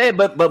he just said,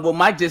 but what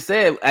Mike just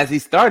said as he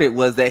started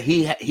was that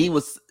he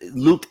was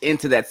looped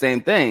into that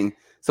same thing.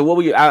 So what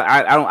were you?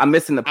 I'm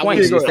missing the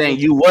point. You're saying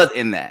you was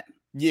in that.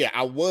 Yeah,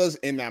 I was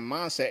in that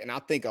mindset, and I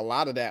think a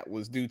lot of that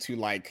was due to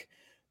like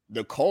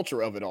the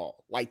culture of it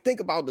all. Like, think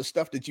about the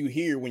stuff that you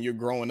hear when you're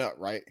growing up,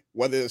 right?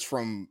 Whether it's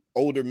from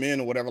older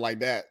men or whatever like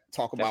that,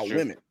 talk about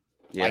women.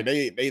 Yeah. Like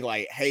they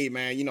like, hey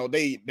man, you know,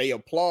 they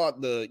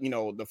applaud the, you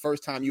know, the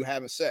first time you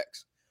having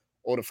sex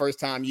or the first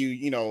time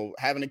you know,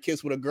 having a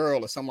kiss with a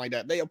girl or something like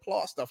that. They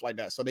applaud stuff like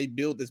that. So they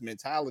build this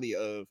mentality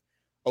of,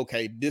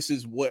 okay, this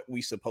is what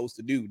we supposed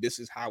to do. This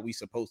is how we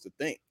supposed to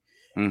think.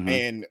 Mm-hmm.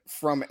 And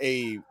from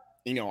a,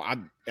 you know,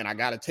 I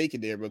got to take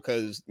it there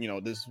because, you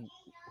know, this is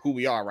who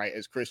we are, right?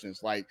 As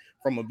Christians, like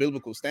from a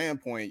biblical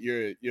standpoint,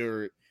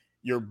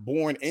 you're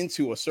born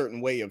into a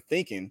certain way of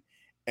thinking.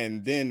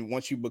 And then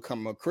once you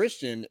become a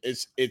Christian,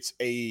 it's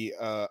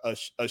a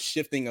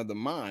shifting of the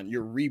mind.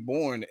 You're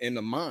reborn in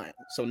the mind.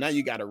 So now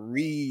you got to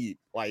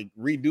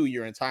redo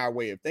your entire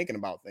way of thinking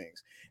about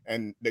things.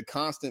 And the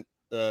constant,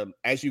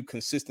 as you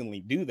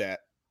consistently do that,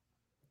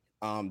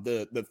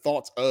 the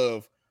thoughts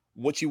of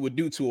what you would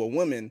do to a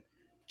woman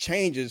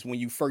changes when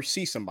you first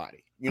see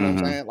somebody. You know what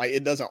I'm saying? Like,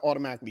 it doesn't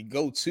automatically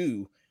go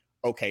to,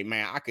 okay,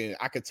 man,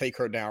 I could take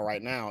her down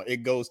right now.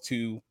 It goes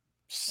to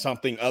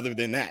something other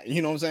than that.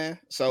 You know what I'm saying?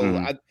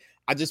 So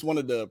I just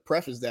wanted to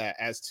preface that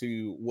as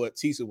to what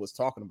Tisa was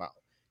talking about.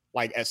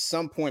 Like, at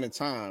some point in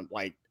time,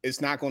 like, it's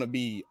not going to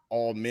be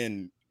all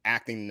men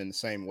acting in the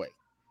same way.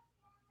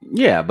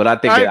 Yeah, but I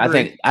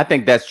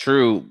think that's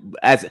true.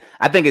 I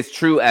think it's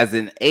true as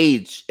an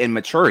age and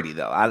maturity,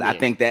 though. I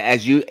think that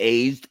as you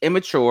aged and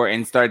mature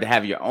and started to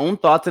have your own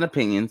thoughts and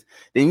opinions,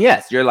 then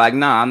yes, you're like,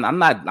 nah, I'm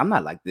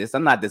not like this.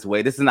 I'm not this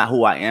way. This is not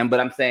who I am. But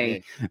I'm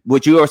saying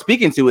what you are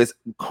speaking to is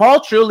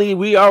culturally,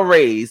 we are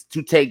raised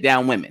to take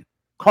down women.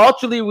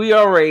 Culturally, we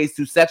are raised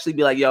to sexually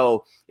be like,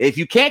 yo, if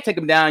you can't take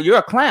them down, you're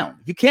a clown.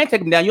 If you can't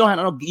take them down,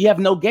 you have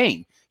no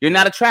game. You're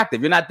not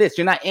attractive. You're not this.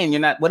 You're not in. You're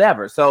not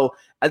whatever. So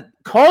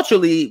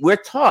culturally, we're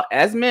taught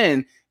as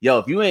men, yo,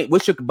 if you ain't,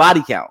 what's your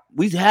body count?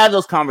 We have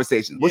those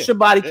conversations. What's your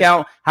body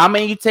count? How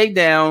many you take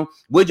down?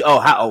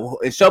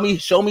 Show me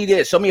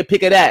this. Show me a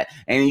pic of that.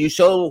 And you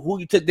show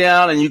who you took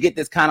down, and you get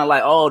this kind of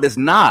like, this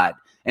nod.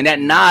 And that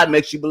nod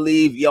makes you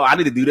believe, yo, I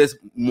need to do this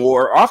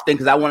more often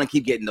because I want to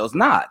keep getting those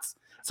nods.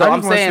 So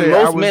I'm saying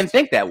most men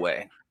think that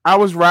way. I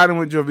was riding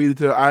with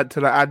Jovita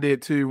till I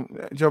did too.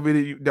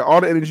 Jovita, all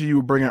the energy you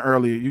were bringing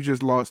earlier, you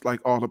just lost like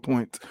all the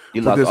points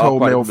with this whole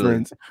male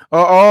friends.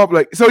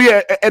 So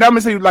yeah, and I'm gonna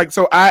say like,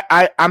 so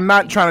I'm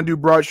not trying to do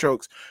broad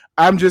strokes.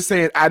 I'm just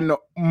saying I know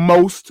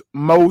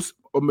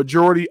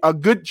a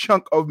good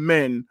chunk of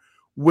men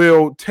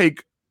will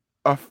take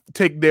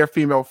their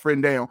female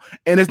friend down,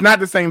 and it's not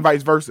the same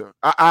vice versa.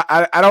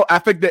 I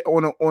think that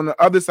on the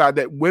other side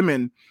that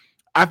women.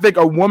 I think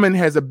a woman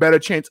has a better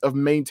chance of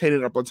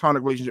maintaining a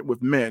platonic relationship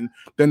with men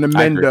than the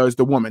men does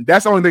the woman.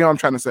 That's the only thing I'm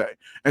trying to say.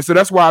 And so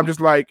that's why I'm just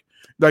like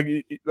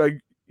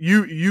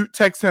you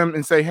text him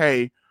and say,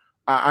 hey,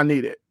 I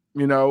need it,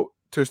 to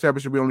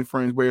establish that we're only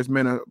friends, whereas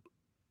men are.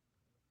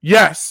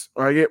 Yes.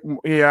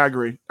 Yeah, I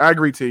agree.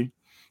 T.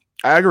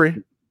 I agree.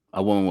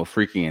 A woman with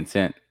freaky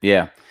intent.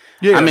 Yeah.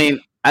 I mean,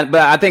 but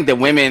I think that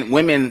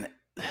women,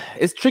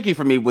 it's tricky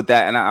for me with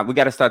that. And we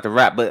got to start to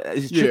wrap, but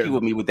it's tricky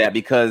with me with that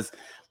because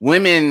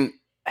women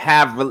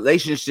have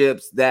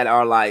relationships that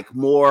are like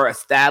more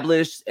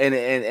established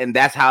and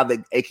that's how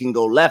it can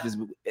go left is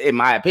in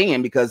my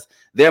opinion because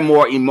they're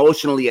more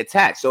emotionally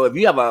attached. So if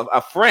you have a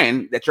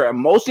friend that you're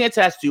emotionally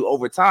attached to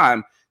over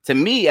time, to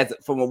me as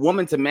from a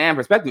woman to man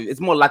perspective,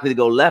 it's more likely to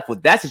go left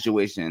with that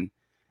situation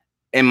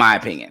in my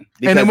opinion.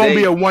 And it won't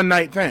be a one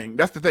night thing.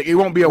 That's the thing. It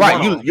won't be a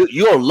one.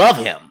 You'll love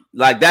him.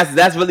 Like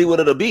that's really what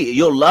it'll be.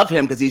 You'll love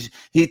him because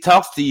he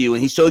talks to you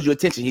and he shows you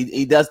attention.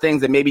 He does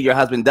things that maybe your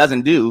husband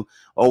doesn't do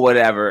or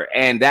whatever,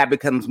 and that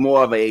becomes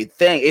more of a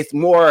thing. It's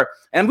more,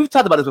 and we've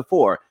talked about this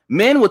before.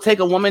 Men will take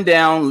a woman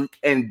down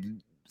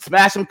and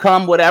smash them,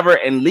 come whatever,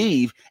 and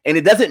leave, and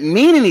it doesn't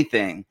mean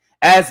anything.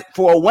 As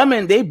for a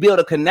woman, they build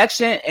a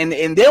connection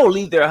and they'll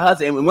leave their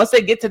husband. And once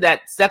they get to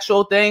that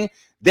sexual thing,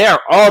 they're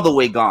all the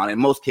way gone in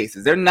most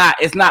cases. They're not.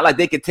 It's not like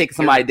they could take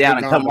somebody down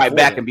and come right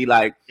back and be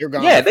like,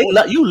 "Yeah,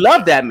 you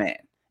love that man."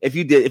 If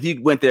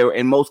you went there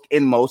in most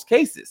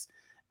cases.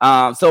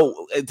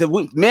 So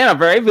men are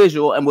very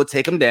visual and will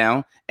take them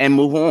down and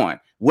move on.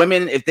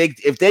 Women, if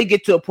they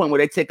get to a point where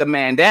they take a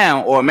man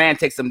down or a man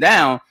takes them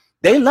down,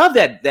 they love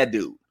that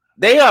dude.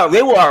 They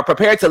are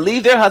prepared to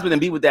leave their husband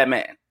and be with that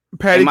man.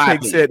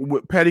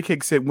 Patty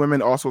Cake said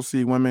women also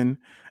see women.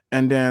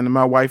 And then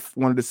my wife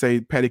wanted to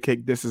say, Patty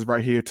Cake, this is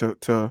right here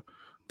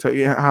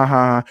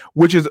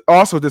which is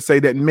also to say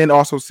that men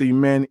also see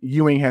men.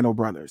 You ain't had no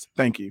brothers.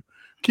 Thank you.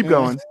 Keep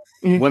going.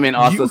 Women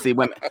also see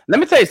women. Let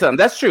me tell you something.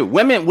 That's true.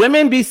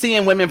 Women be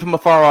seeing women from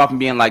afar off and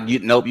being like,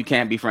 nope, you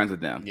can't be friends with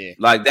them. Yeah.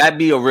 Like that'd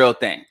be a real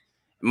thing.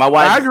 My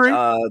wife's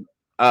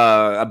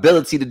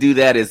ability to do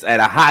that is at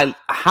a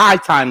high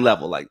time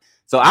level. Like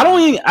So I don't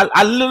even.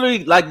 I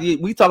literally like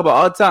we talk about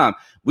all the time.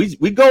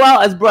 We go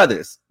out as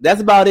brothers. That's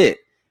about it.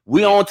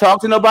 We don't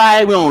talk to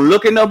nobody. We don't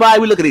look at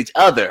nobody. We look at each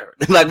other.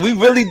 Like we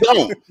really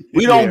don't.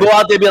 We don't go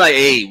out there and be like,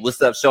 "Hey,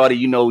 what's up, shorty?"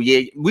 You know,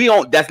 yeah. We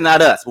don't. That's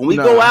not us. When we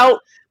go out,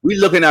 we're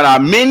looking at our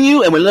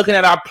menu and we're looking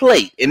at our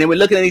plate, and then we're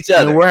looking at each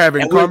other. And we're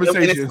having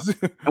conversations.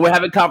 And we're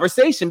having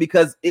conversation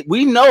because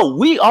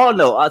we all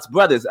know us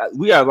brothers.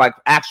 We are like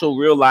actual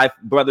real life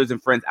brothers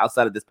and friends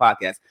outside of this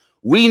podcast.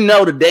 We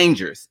know the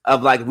dangers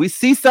of like if we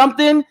see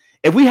something.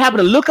 If we happen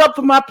to look up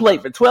from my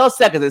plate for 12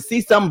 seconds and see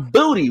some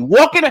booty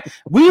walking,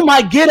 we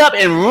might get up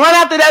and run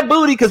after that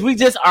booty because we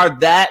just we're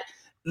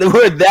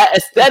that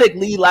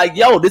aesthetically like,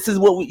 yo, this is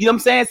what you know what I'm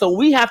saying? So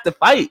we have to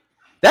fight.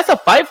 That's a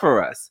fight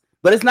for us.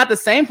 But it's not the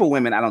same for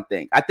women, I don't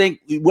think. I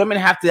think women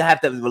have to have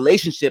the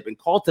relationship and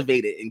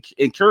cultivate it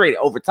and curate it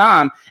over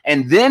time,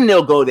 and then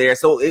they'll go there.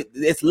 So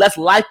it's less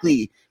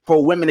likely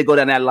for women to go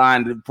down that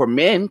line for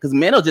men because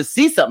men will just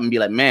see something and be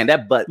like, man,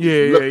 that butt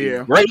is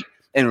looking great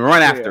and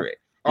run after it.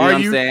 You know what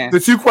I'm saying? The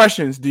two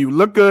questions: do you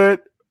look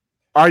good?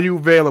 Are you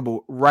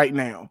available right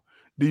now?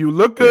 Do you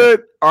look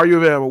good? Are you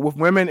available? With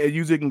women, it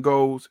usually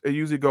goes. There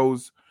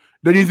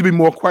needs to be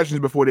more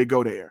questions before they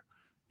go there.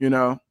 You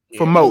know,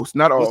 for most,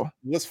 not all.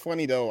 What's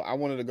funny though, I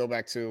wanted to go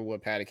back to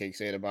what Patty Cake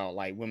said about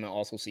like women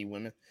also see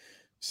women.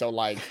 So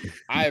like,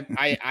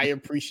 I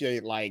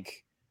appreciate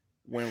like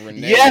when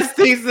Renee. Yes,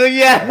 Tisa.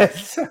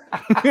 Yes.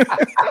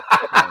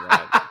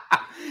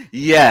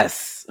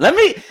 Yes.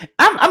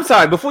 I'm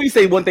sorry. Before you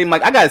say one thing,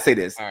 Mike, I gotta say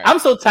this. Right. I'm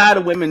so tired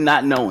of women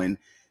not knowing.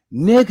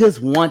 Niggas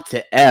want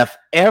to F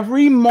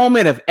every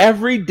moment of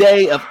every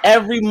day of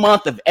every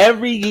month of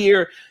every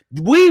year.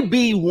 We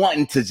be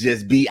wanting to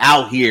just be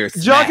out here.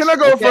 John, can I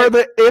go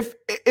further? If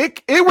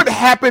it would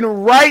happen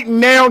right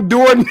now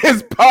during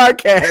this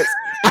podcast,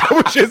 I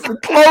would just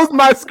close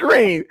my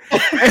screen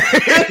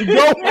and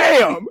go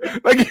ham.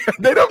 Like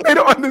they don't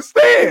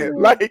understand.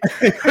 Like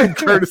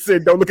Curtis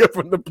said, don't look up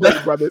from the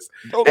plate, brothers.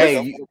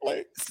 Hey,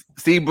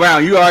 see,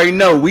 Brown, you already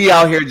know we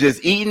out here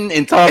just eating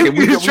and talking.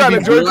 We just trying to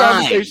enjoy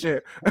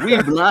conversation.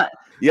 We blind.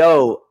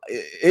 Yo,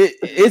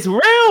 it's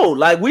real.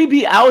 Like we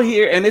be out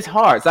here and it's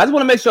hard. So I just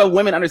want to make sure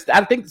women understand.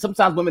 I think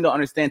sometimes women don't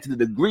understand to the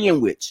degree in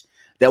which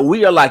that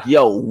we are like,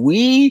 yo,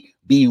 we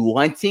be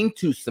wanting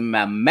to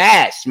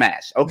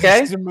smash,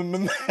 okay?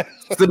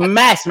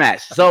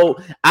 smash. So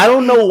I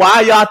don't know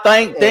why y'all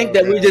think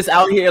that we're just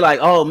out here like,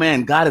 oh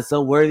man, God is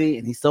so worthy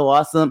and he's so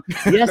awesome.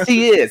 Yes,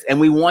 he is, and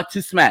we want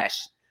to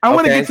smash. I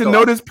want to get to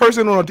know this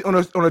person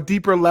on a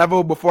deeper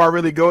level before I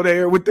really go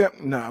there with them.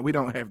 No, we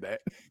don't have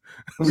that.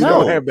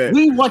 Don't have that.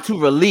 We want to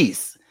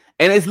release.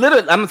 And it's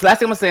literally, last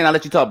thing I'm saying, I'll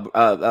let you talk,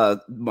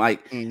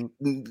 Mike.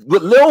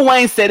 But Lil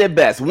Wayne said it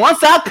best. Once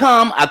I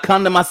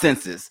come to my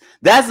senses.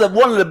 That's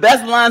one of the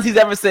best lines he's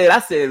ever said. I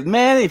said,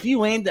 man, if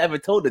you ain't ever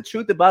told the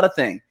truth about a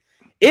thing,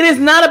 it is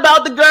not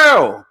about the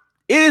girl.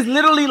 It is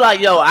literally like,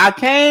 yo, I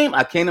came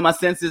to my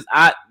senses.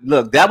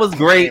 Look, that was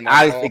great.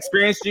 I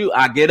experienced you.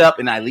 I get up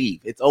and I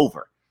leave. It's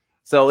over.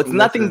 So it's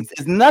nothing.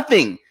 It's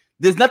nothing.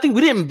 There's nothing. We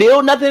didn't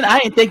build nothing. I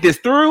didn't think this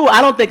through. I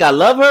don't think I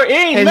love her. It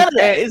ain't none of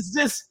that. It's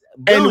just.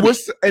 And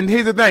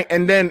here's the thing,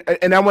 and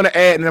I want to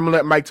add, and I'm gonna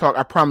let Mike talk.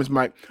 I promise,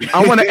 Mike.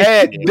 I want to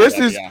add. This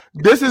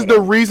is the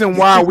reason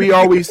why we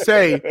always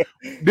say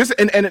this,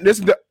 and this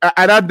is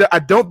I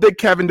don't think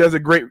Kevin does a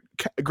great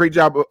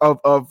job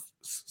of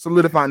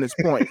solidifying this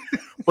point,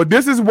 but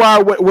this is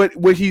why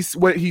what he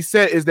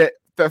said is that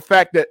the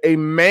fact that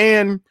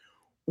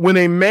when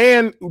a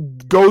man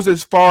goes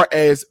as far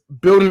as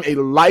building a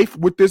life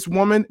with this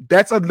woman,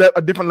 that's a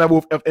different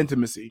level of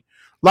intimacy.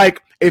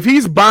 Like if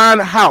he's buying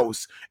a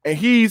house and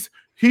he's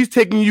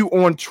taking you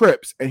on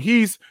trips and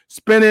he's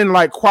spending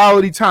like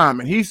quality time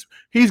and he's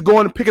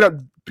going to pick it up,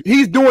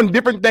 he's doing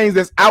different things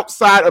that's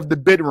outside of the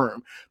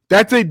bedroom.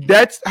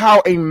 That's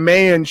how a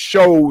man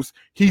shows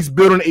he's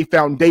building a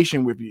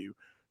foundation with you.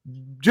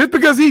 Just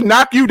because he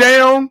knocked you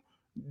down,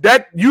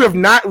 that you have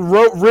not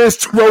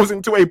rose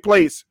into a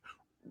place.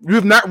 You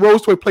have not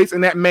rose to a place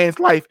in that man's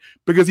life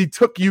because he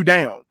took you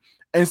down.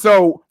 And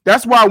so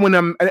that's why when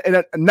I'm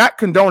not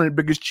condoning it,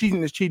 because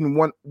cheating is cheating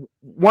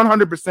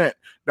 100%,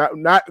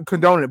 not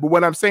condoning it. But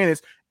what I'm saying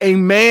is a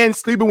man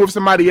sleeping with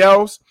somebody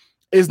else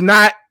is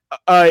not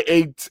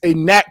a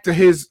knack to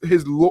his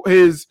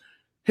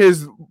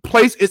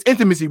place is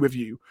intimacy with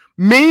you.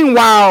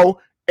 Meanwhile,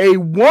 a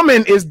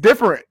woman is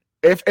different.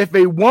 If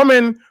a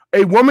woman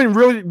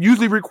really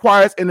usually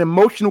requires an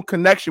emotional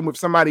connection with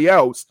somebody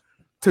else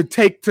to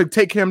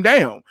take him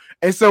down.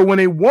 And so when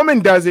a woman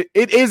does it,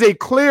 it is a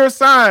clear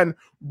sign,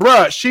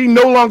 bruh, she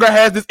no longer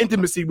has this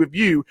intimacy with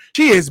you.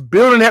 She is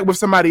building that with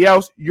somebody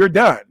else. You're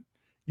done.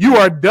 You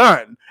are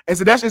done. And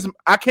so that's just,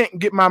 I can't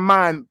get my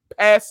mind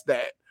past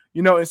that,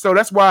 you know? And so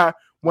that's why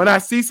when I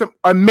see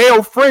a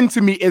male friend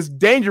to me is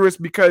dangerous,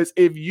 because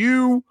if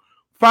you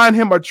find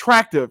him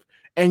attractive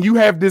and you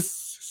have this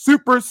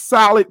super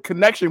solid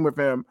connection with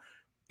him,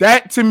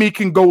 that to me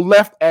can go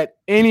left at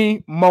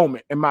any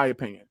moment, in my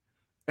opinion.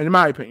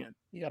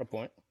 You got a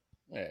point.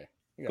 Yeah.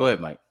 Go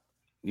ahead, Mike.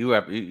 You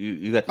got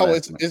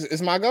the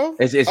it's my go?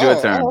 It's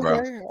your turn, bro.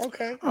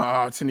 Okay. Oh,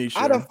 Tanisha.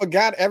 I done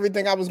forgot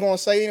everything I was going to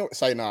say.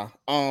 Say nah.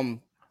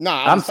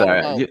 I'm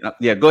sorry.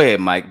 Yeah, go ahead,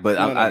 Mike. But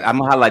I'm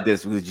gonna highlight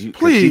this with you.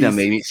 Please.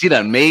 She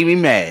done made me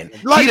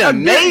mad. Like, she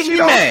done made me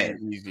mad.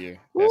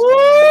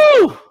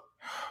 Woo!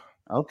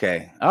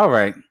 Okay. All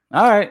right.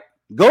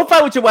 Go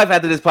fight with your wife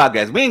after this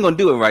podcast. We ain't gonna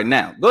do it right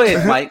now. Go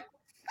ahead, Mike.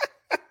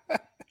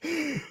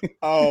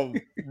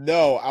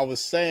 No, I was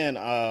saying,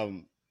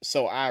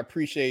 so I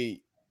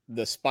appreciate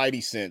the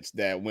spidey sense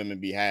that women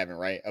be having,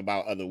 right,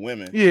 about other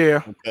women.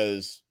 Yeah.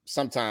 Because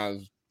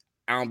sometimes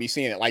I don't be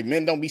seeing it. Like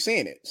men don't be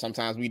seeing it.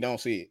 Sometimes we don't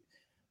see it.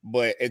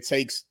 But it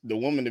takes the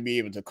woman to be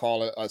able to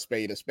call a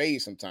spade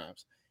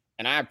sometimes.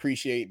 And I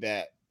appreciate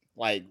that,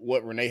 like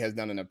what Renee has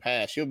done in the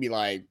past. She'll be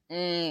like,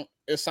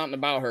 it's something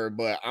about her,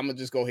 but I'm gonna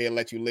just go ahead and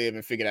let you live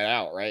and figure that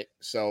out, right?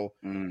 So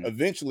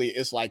eventually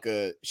it's like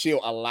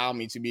she'll allow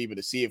me to be able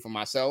to see it for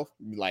myself.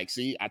 Be like,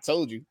 see, I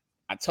told you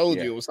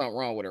it was something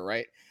wrong with her,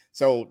 right?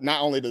 So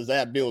not only does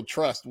that build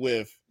trust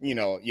with,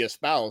 your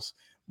spouse,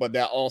 but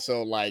that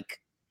also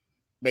like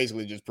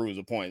basically just proves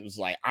a point. It's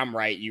like, I'm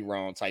right, you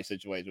wrong type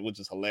situation, which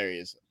is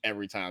hilarious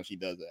every time she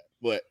does that.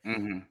 But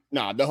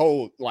the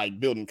whole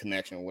like building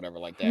connection or whatever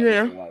like that.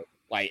 Yeah.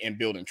 Like and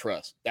building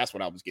trust. That's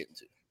what I was getting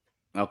to.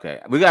 Okay,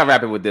 we gotta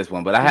wrap it with this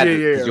one, but I had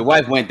because your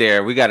wife went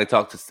there. We got to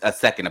talk a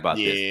second about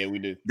this. Yeah, we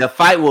do. The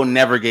fight will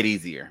never get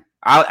easier.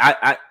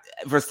 I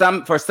for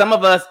some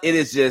of us, it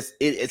is just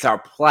it's our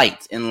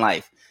plight in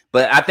life.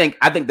 But I think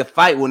the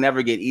fight will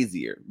never get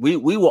easier. We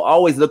will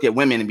always look at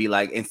women and be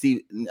like, and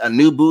see a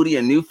new booty,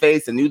 a new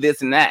face, a new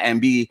this and that, and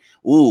be,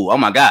 ooh, oh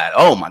my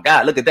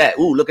god, look at that,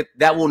 ooh, look at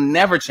that. Will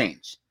never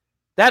change.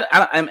 That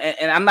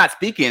I'm not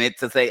speaking it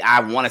to say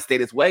I want to stay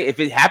this way. If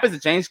it happens to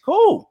change,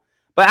 cool.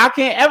 But I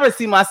can't ever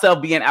see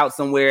myself being out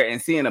somewhere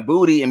and seeing a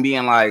booty and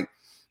being like,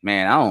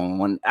 man,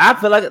 I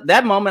feel like at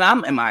that moment,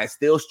 am I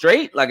still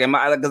straight? Like,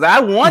 because I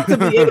want to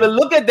be able to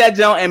look at that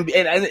joint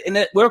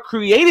and we're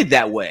created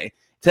that way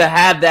to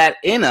have that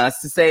in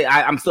us to say,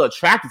 I'm so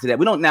attracted to that.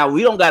 We don't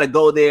got to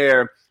go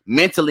there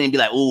mentally and be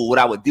like, ooh, what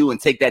I would do and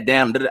take that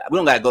down. We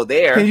don't got to go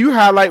there. Can you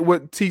highlight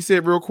what T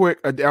said real quick?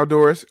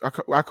 Outdoors, I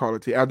call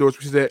it T. Outdoors.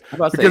 She said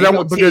because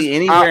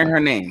anywhere in her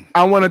name.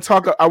 I want to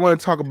talk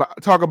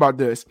about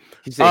this.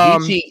 She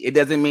said he cheat. It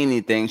doesn't mean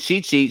anything.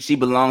 She cheats. She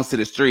belongs to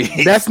the street.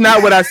 That's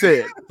not what I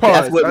said. Pause.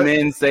 That's what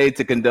men say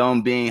to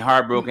condone being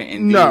heartbroken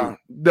and no.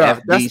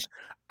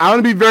 I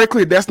want to be very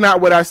clear. That's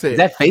not what I said. Is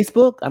that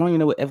Facebook? I don't even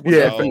know what F boy.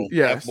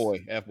 F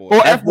boy.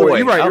 Or F boy.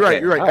 You're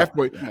right. F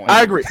boy.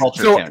 I agree.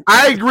 So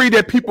I agree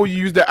that people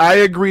use that. I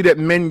agree that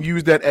men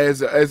use that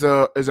as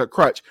a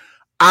crutch.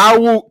 I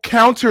will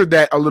counter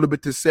that a little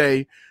bit to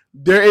say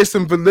there is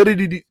some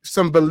validity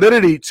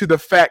to the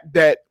fact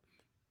that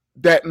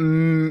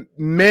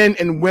men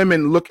and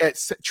women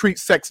treat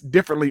sex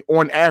differently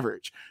on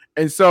average,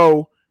 and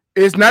so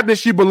it's not that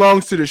she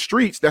belongs to the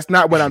streets. That's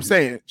not what I'm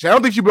saying. I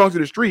don't think she belongs to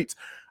the streets.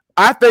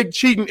 I think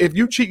cheating, if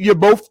you cheat, you're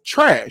both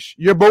trash.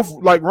 You're both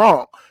like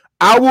wrong.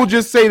 I will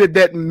just say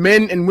that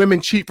men and women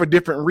cheat for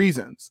different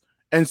reasons.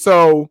 And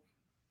so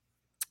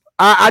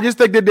I just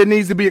think that there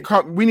needs to be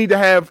we need to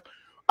have,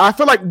 I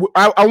feel like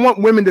I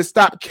want women to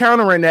stop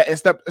countering that and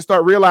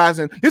start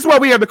realizing, this is why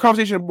we had the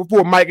conversation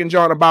before, Mike and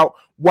John, about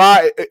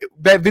why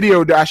that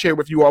video that I shared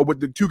with you all,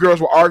 with the two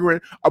girls were arguing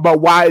about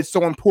why it's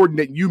so important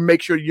that you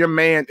make sure your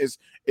man is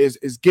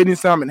getting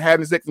some and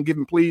having sex and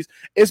giving please.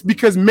 It's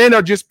because men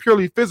are just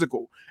purely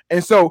physical.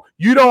 And so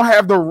you don't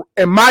have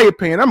in my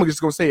opinion, I'm just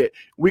going to say it,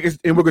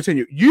 we'll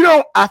continue.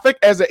 I think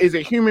as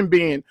a human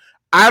being,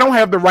 I don't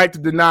have the right to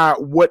deny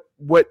what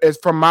is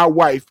from my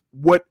wife,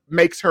 what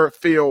makes her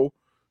feel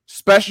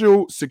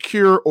special,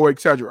 secure, or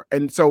etc.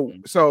 And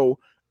so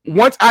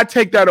once I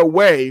take that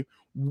away,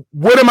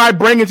 what am I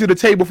bringing to the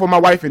table for my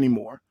wife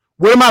anymore?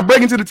 What am I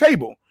bringing to the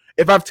table?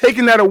 If I've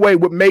taken that away,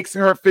 what makes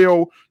her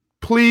feel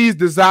pleased,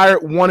 desired,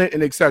 wanted,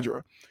 and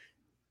etc.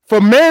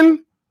 For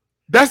men,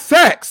 that's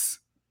sex.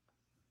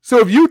 So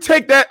if you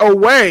take that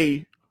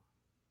away,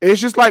 it's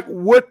just like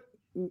what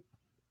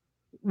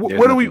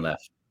are we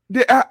left?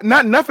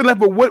 Not nothing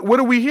left, but what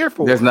are we here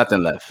for? There's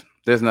nothing left.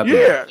 There's nothing. Yeah.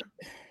 Left.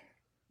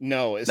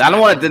 No, it's I don't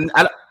want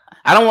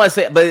to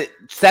say, but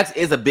sex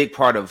is a big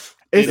part of.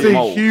 It's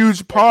a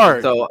huge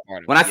part. So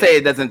when I say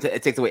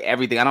it takes away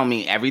everything, I don't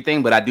mean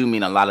everything, but I do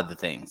mean a lot of the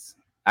things.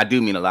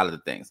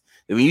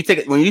 When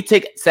you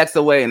take sex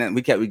away, and then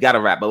we got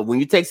to wrap. But when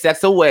you take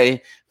sex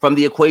away from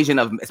the equation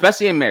of,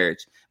 especially in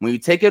marriage, when you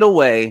take it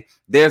away,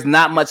 there's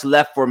not much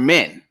left for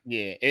men.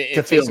 Yeah,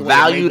 to feel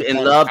valued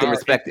and loved and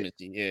respected.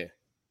 Yeah,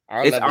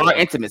 it's our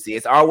intimacy.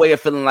 It's our way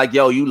of feeling like,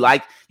 yo, you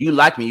like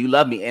me, you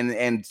love me,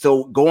 and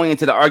so going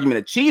into the argument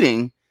of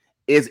cheating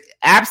is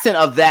absent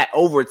of that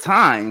over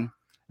time.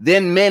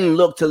 Then men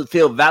look to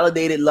feel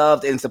validated,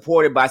 loved, and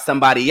supported by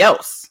somebody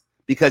else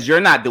because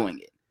you're not doing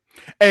it.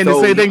 And the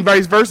same thing,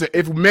 vice versa.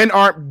 If men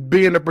aren't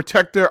being a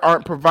protector,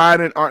 aren't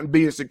providing, aren't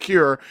being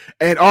secure,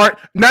 and aren't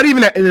not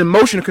even an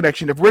emotional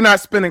connection, if we're not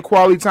spending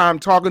quality time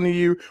talking to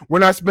you, we're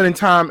not spending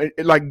time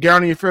like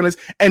guaranteeing your feelings,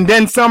 and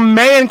then some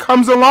man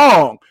comes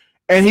along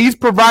and he's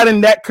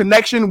providing that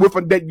connection with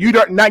that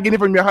you're not getting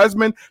from your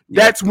husband,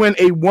 that's when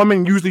a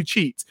woman usually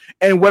cheats.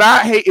 And what I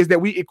hate is that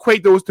we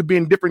equate those to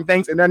being different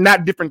things, and they're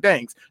not different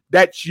things.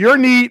 That's your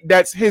need,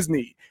 that's his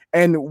need.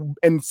 And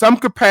in some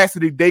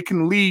capacity, they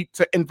can lead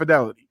to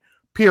infidelity,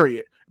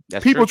 period.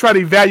 That's People true. Try to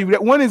evaluate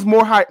that. One is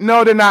more high.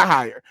 No, they're not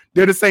higher.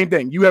 They're the same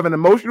thing. You have an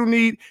emotional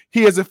need.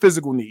 He has a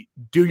physical need.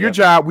 Do your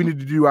job. We need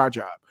to do our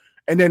job.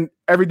 And then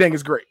everything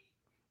is great.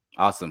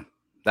 Awesome.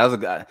 That was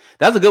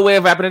a good way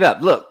of wrapping it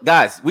up. Look,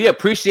 guys, we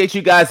appreciate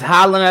you guys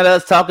hollering at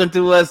us, talking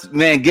to us,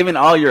 man, giving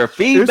all your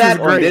feedback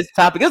on this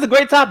topic. It's a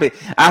great topic.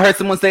 I heard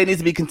someone say it needs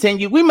to be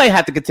continued. We may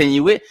have to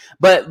continue it,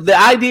 but the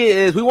idea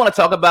is we want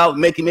to talk about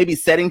maybe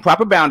setting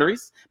proper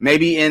boundaries,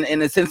 maybe in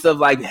the sense of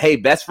like, hey,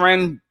 best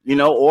friend,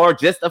 or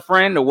just a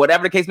friend or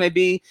whatever the case may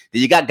be.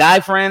 You got guy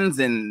friends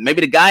and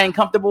maybe the guy ain't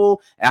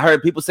comfortable. I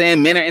heard people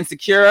saying men are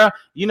insecure.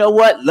 You know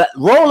what?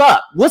 Roll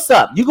up. What's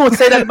up? You gonna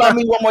say that about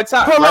me one more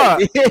time? Pull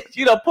up.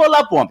 Pull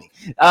up on me.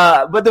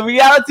 But the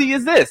reality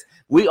is this.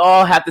 We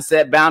all have to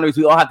set boundaries.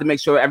 We all have to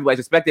make sure everybody's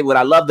respected. What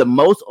I love the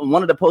most,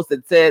 one of the posts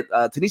that said,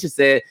 Tanisha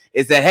said,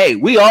 is that, hey,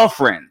 we all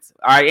friends.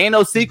 All right, ain't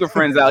no secret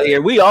friends out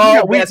here. We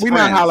all best friends. We're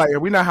not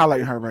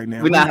highlighting her right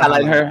now. We're not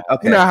highlighting her?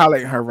 Okay. We're not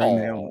highlighting her right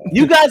now.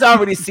 You guys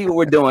already see what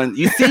we're doing.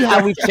 You see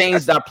how we've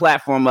changed our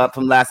platform up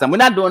from last time. We're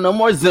not doing no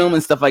more Zoom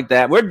and stuff like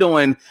that. We're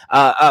doing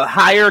a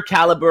higher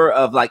caliber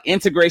of like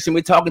integration.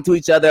 We're talking to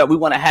each other. We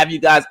want to have you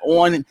guys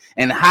on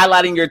and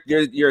highlighting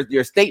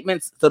your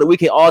statements so that we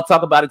can all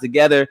talk about it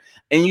together.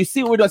 And you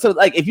see what we're doing. So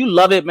like, if you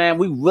love it, man,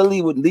 we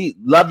really would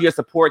love your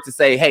support to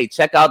say, hey,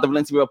 check out the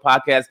Valencia Real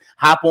Podcast.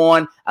 Hop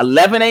on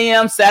 11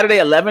 a.m. Saturday,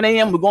 11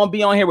 a.m. We're going to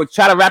be on here. We'll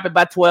try to wrap it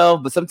by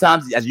 12. But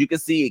sometimes, as you can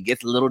see, it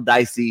gets a little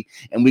dicey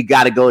and we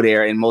got to go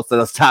there in most of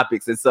those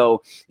topics. And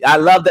so I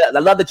love that. I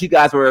love that you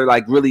guys were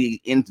like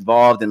really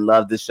involved and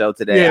loved this show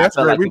today. Yeah, that's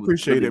great. We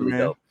appreciate it, man.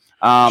 Dope.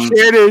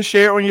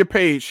 Share on your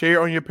page.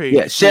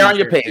 Yeah, share on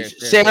your page.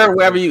 Share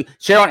wherever you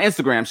share on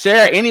Instagram.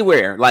 Share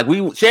anywhere. Like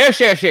we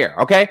share.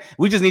 Okay,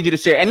 we just need you to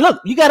share. And look,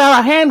 you got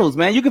our handles,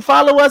 man. You can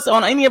follow us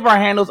on any of our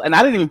handles. And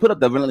I didn't even put up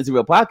the Relentlessly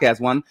Real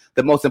Podcast one,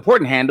 the most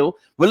important handle.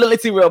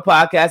 Relentlessly Real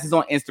Podcast is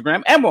on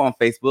Instagram and we're on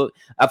Facebook,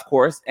 of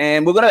course.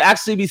 And we're gonna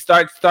actually be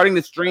starting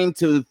to stream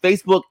to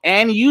Facebook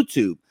and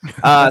YouTube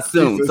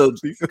soon. So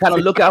kind of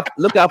look out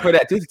for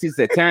that. Tuesday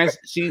said, Terrence,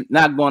 she's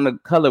not going to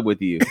color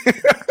with you.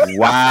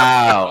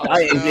 Wow.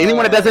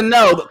 Anyone that doesn't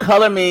know,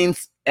 color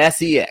means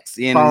sex.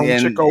 You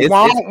ain't gonna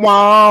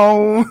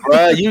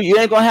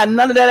have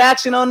none of that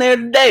action on there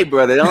today,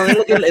 brother.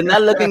 It's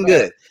not looking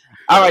good.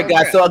 All right,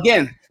 guys. So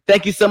again,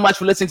 thank you so much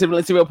for listening to the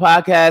Relentlessly Real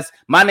Podcast.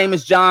 My name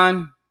is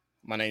John.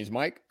 My name is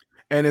Mike.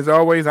 And as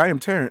always, I am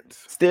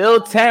Terrence.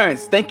 Still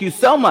Terrence. Thank you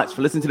so much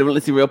for listening to the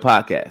Relentlessly Real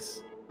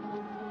Podcast.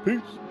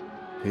 Peace.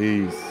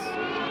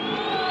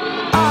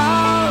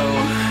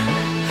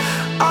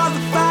 All the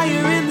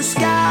fire in the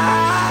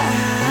sky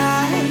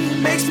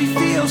makes me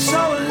feel so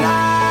alive.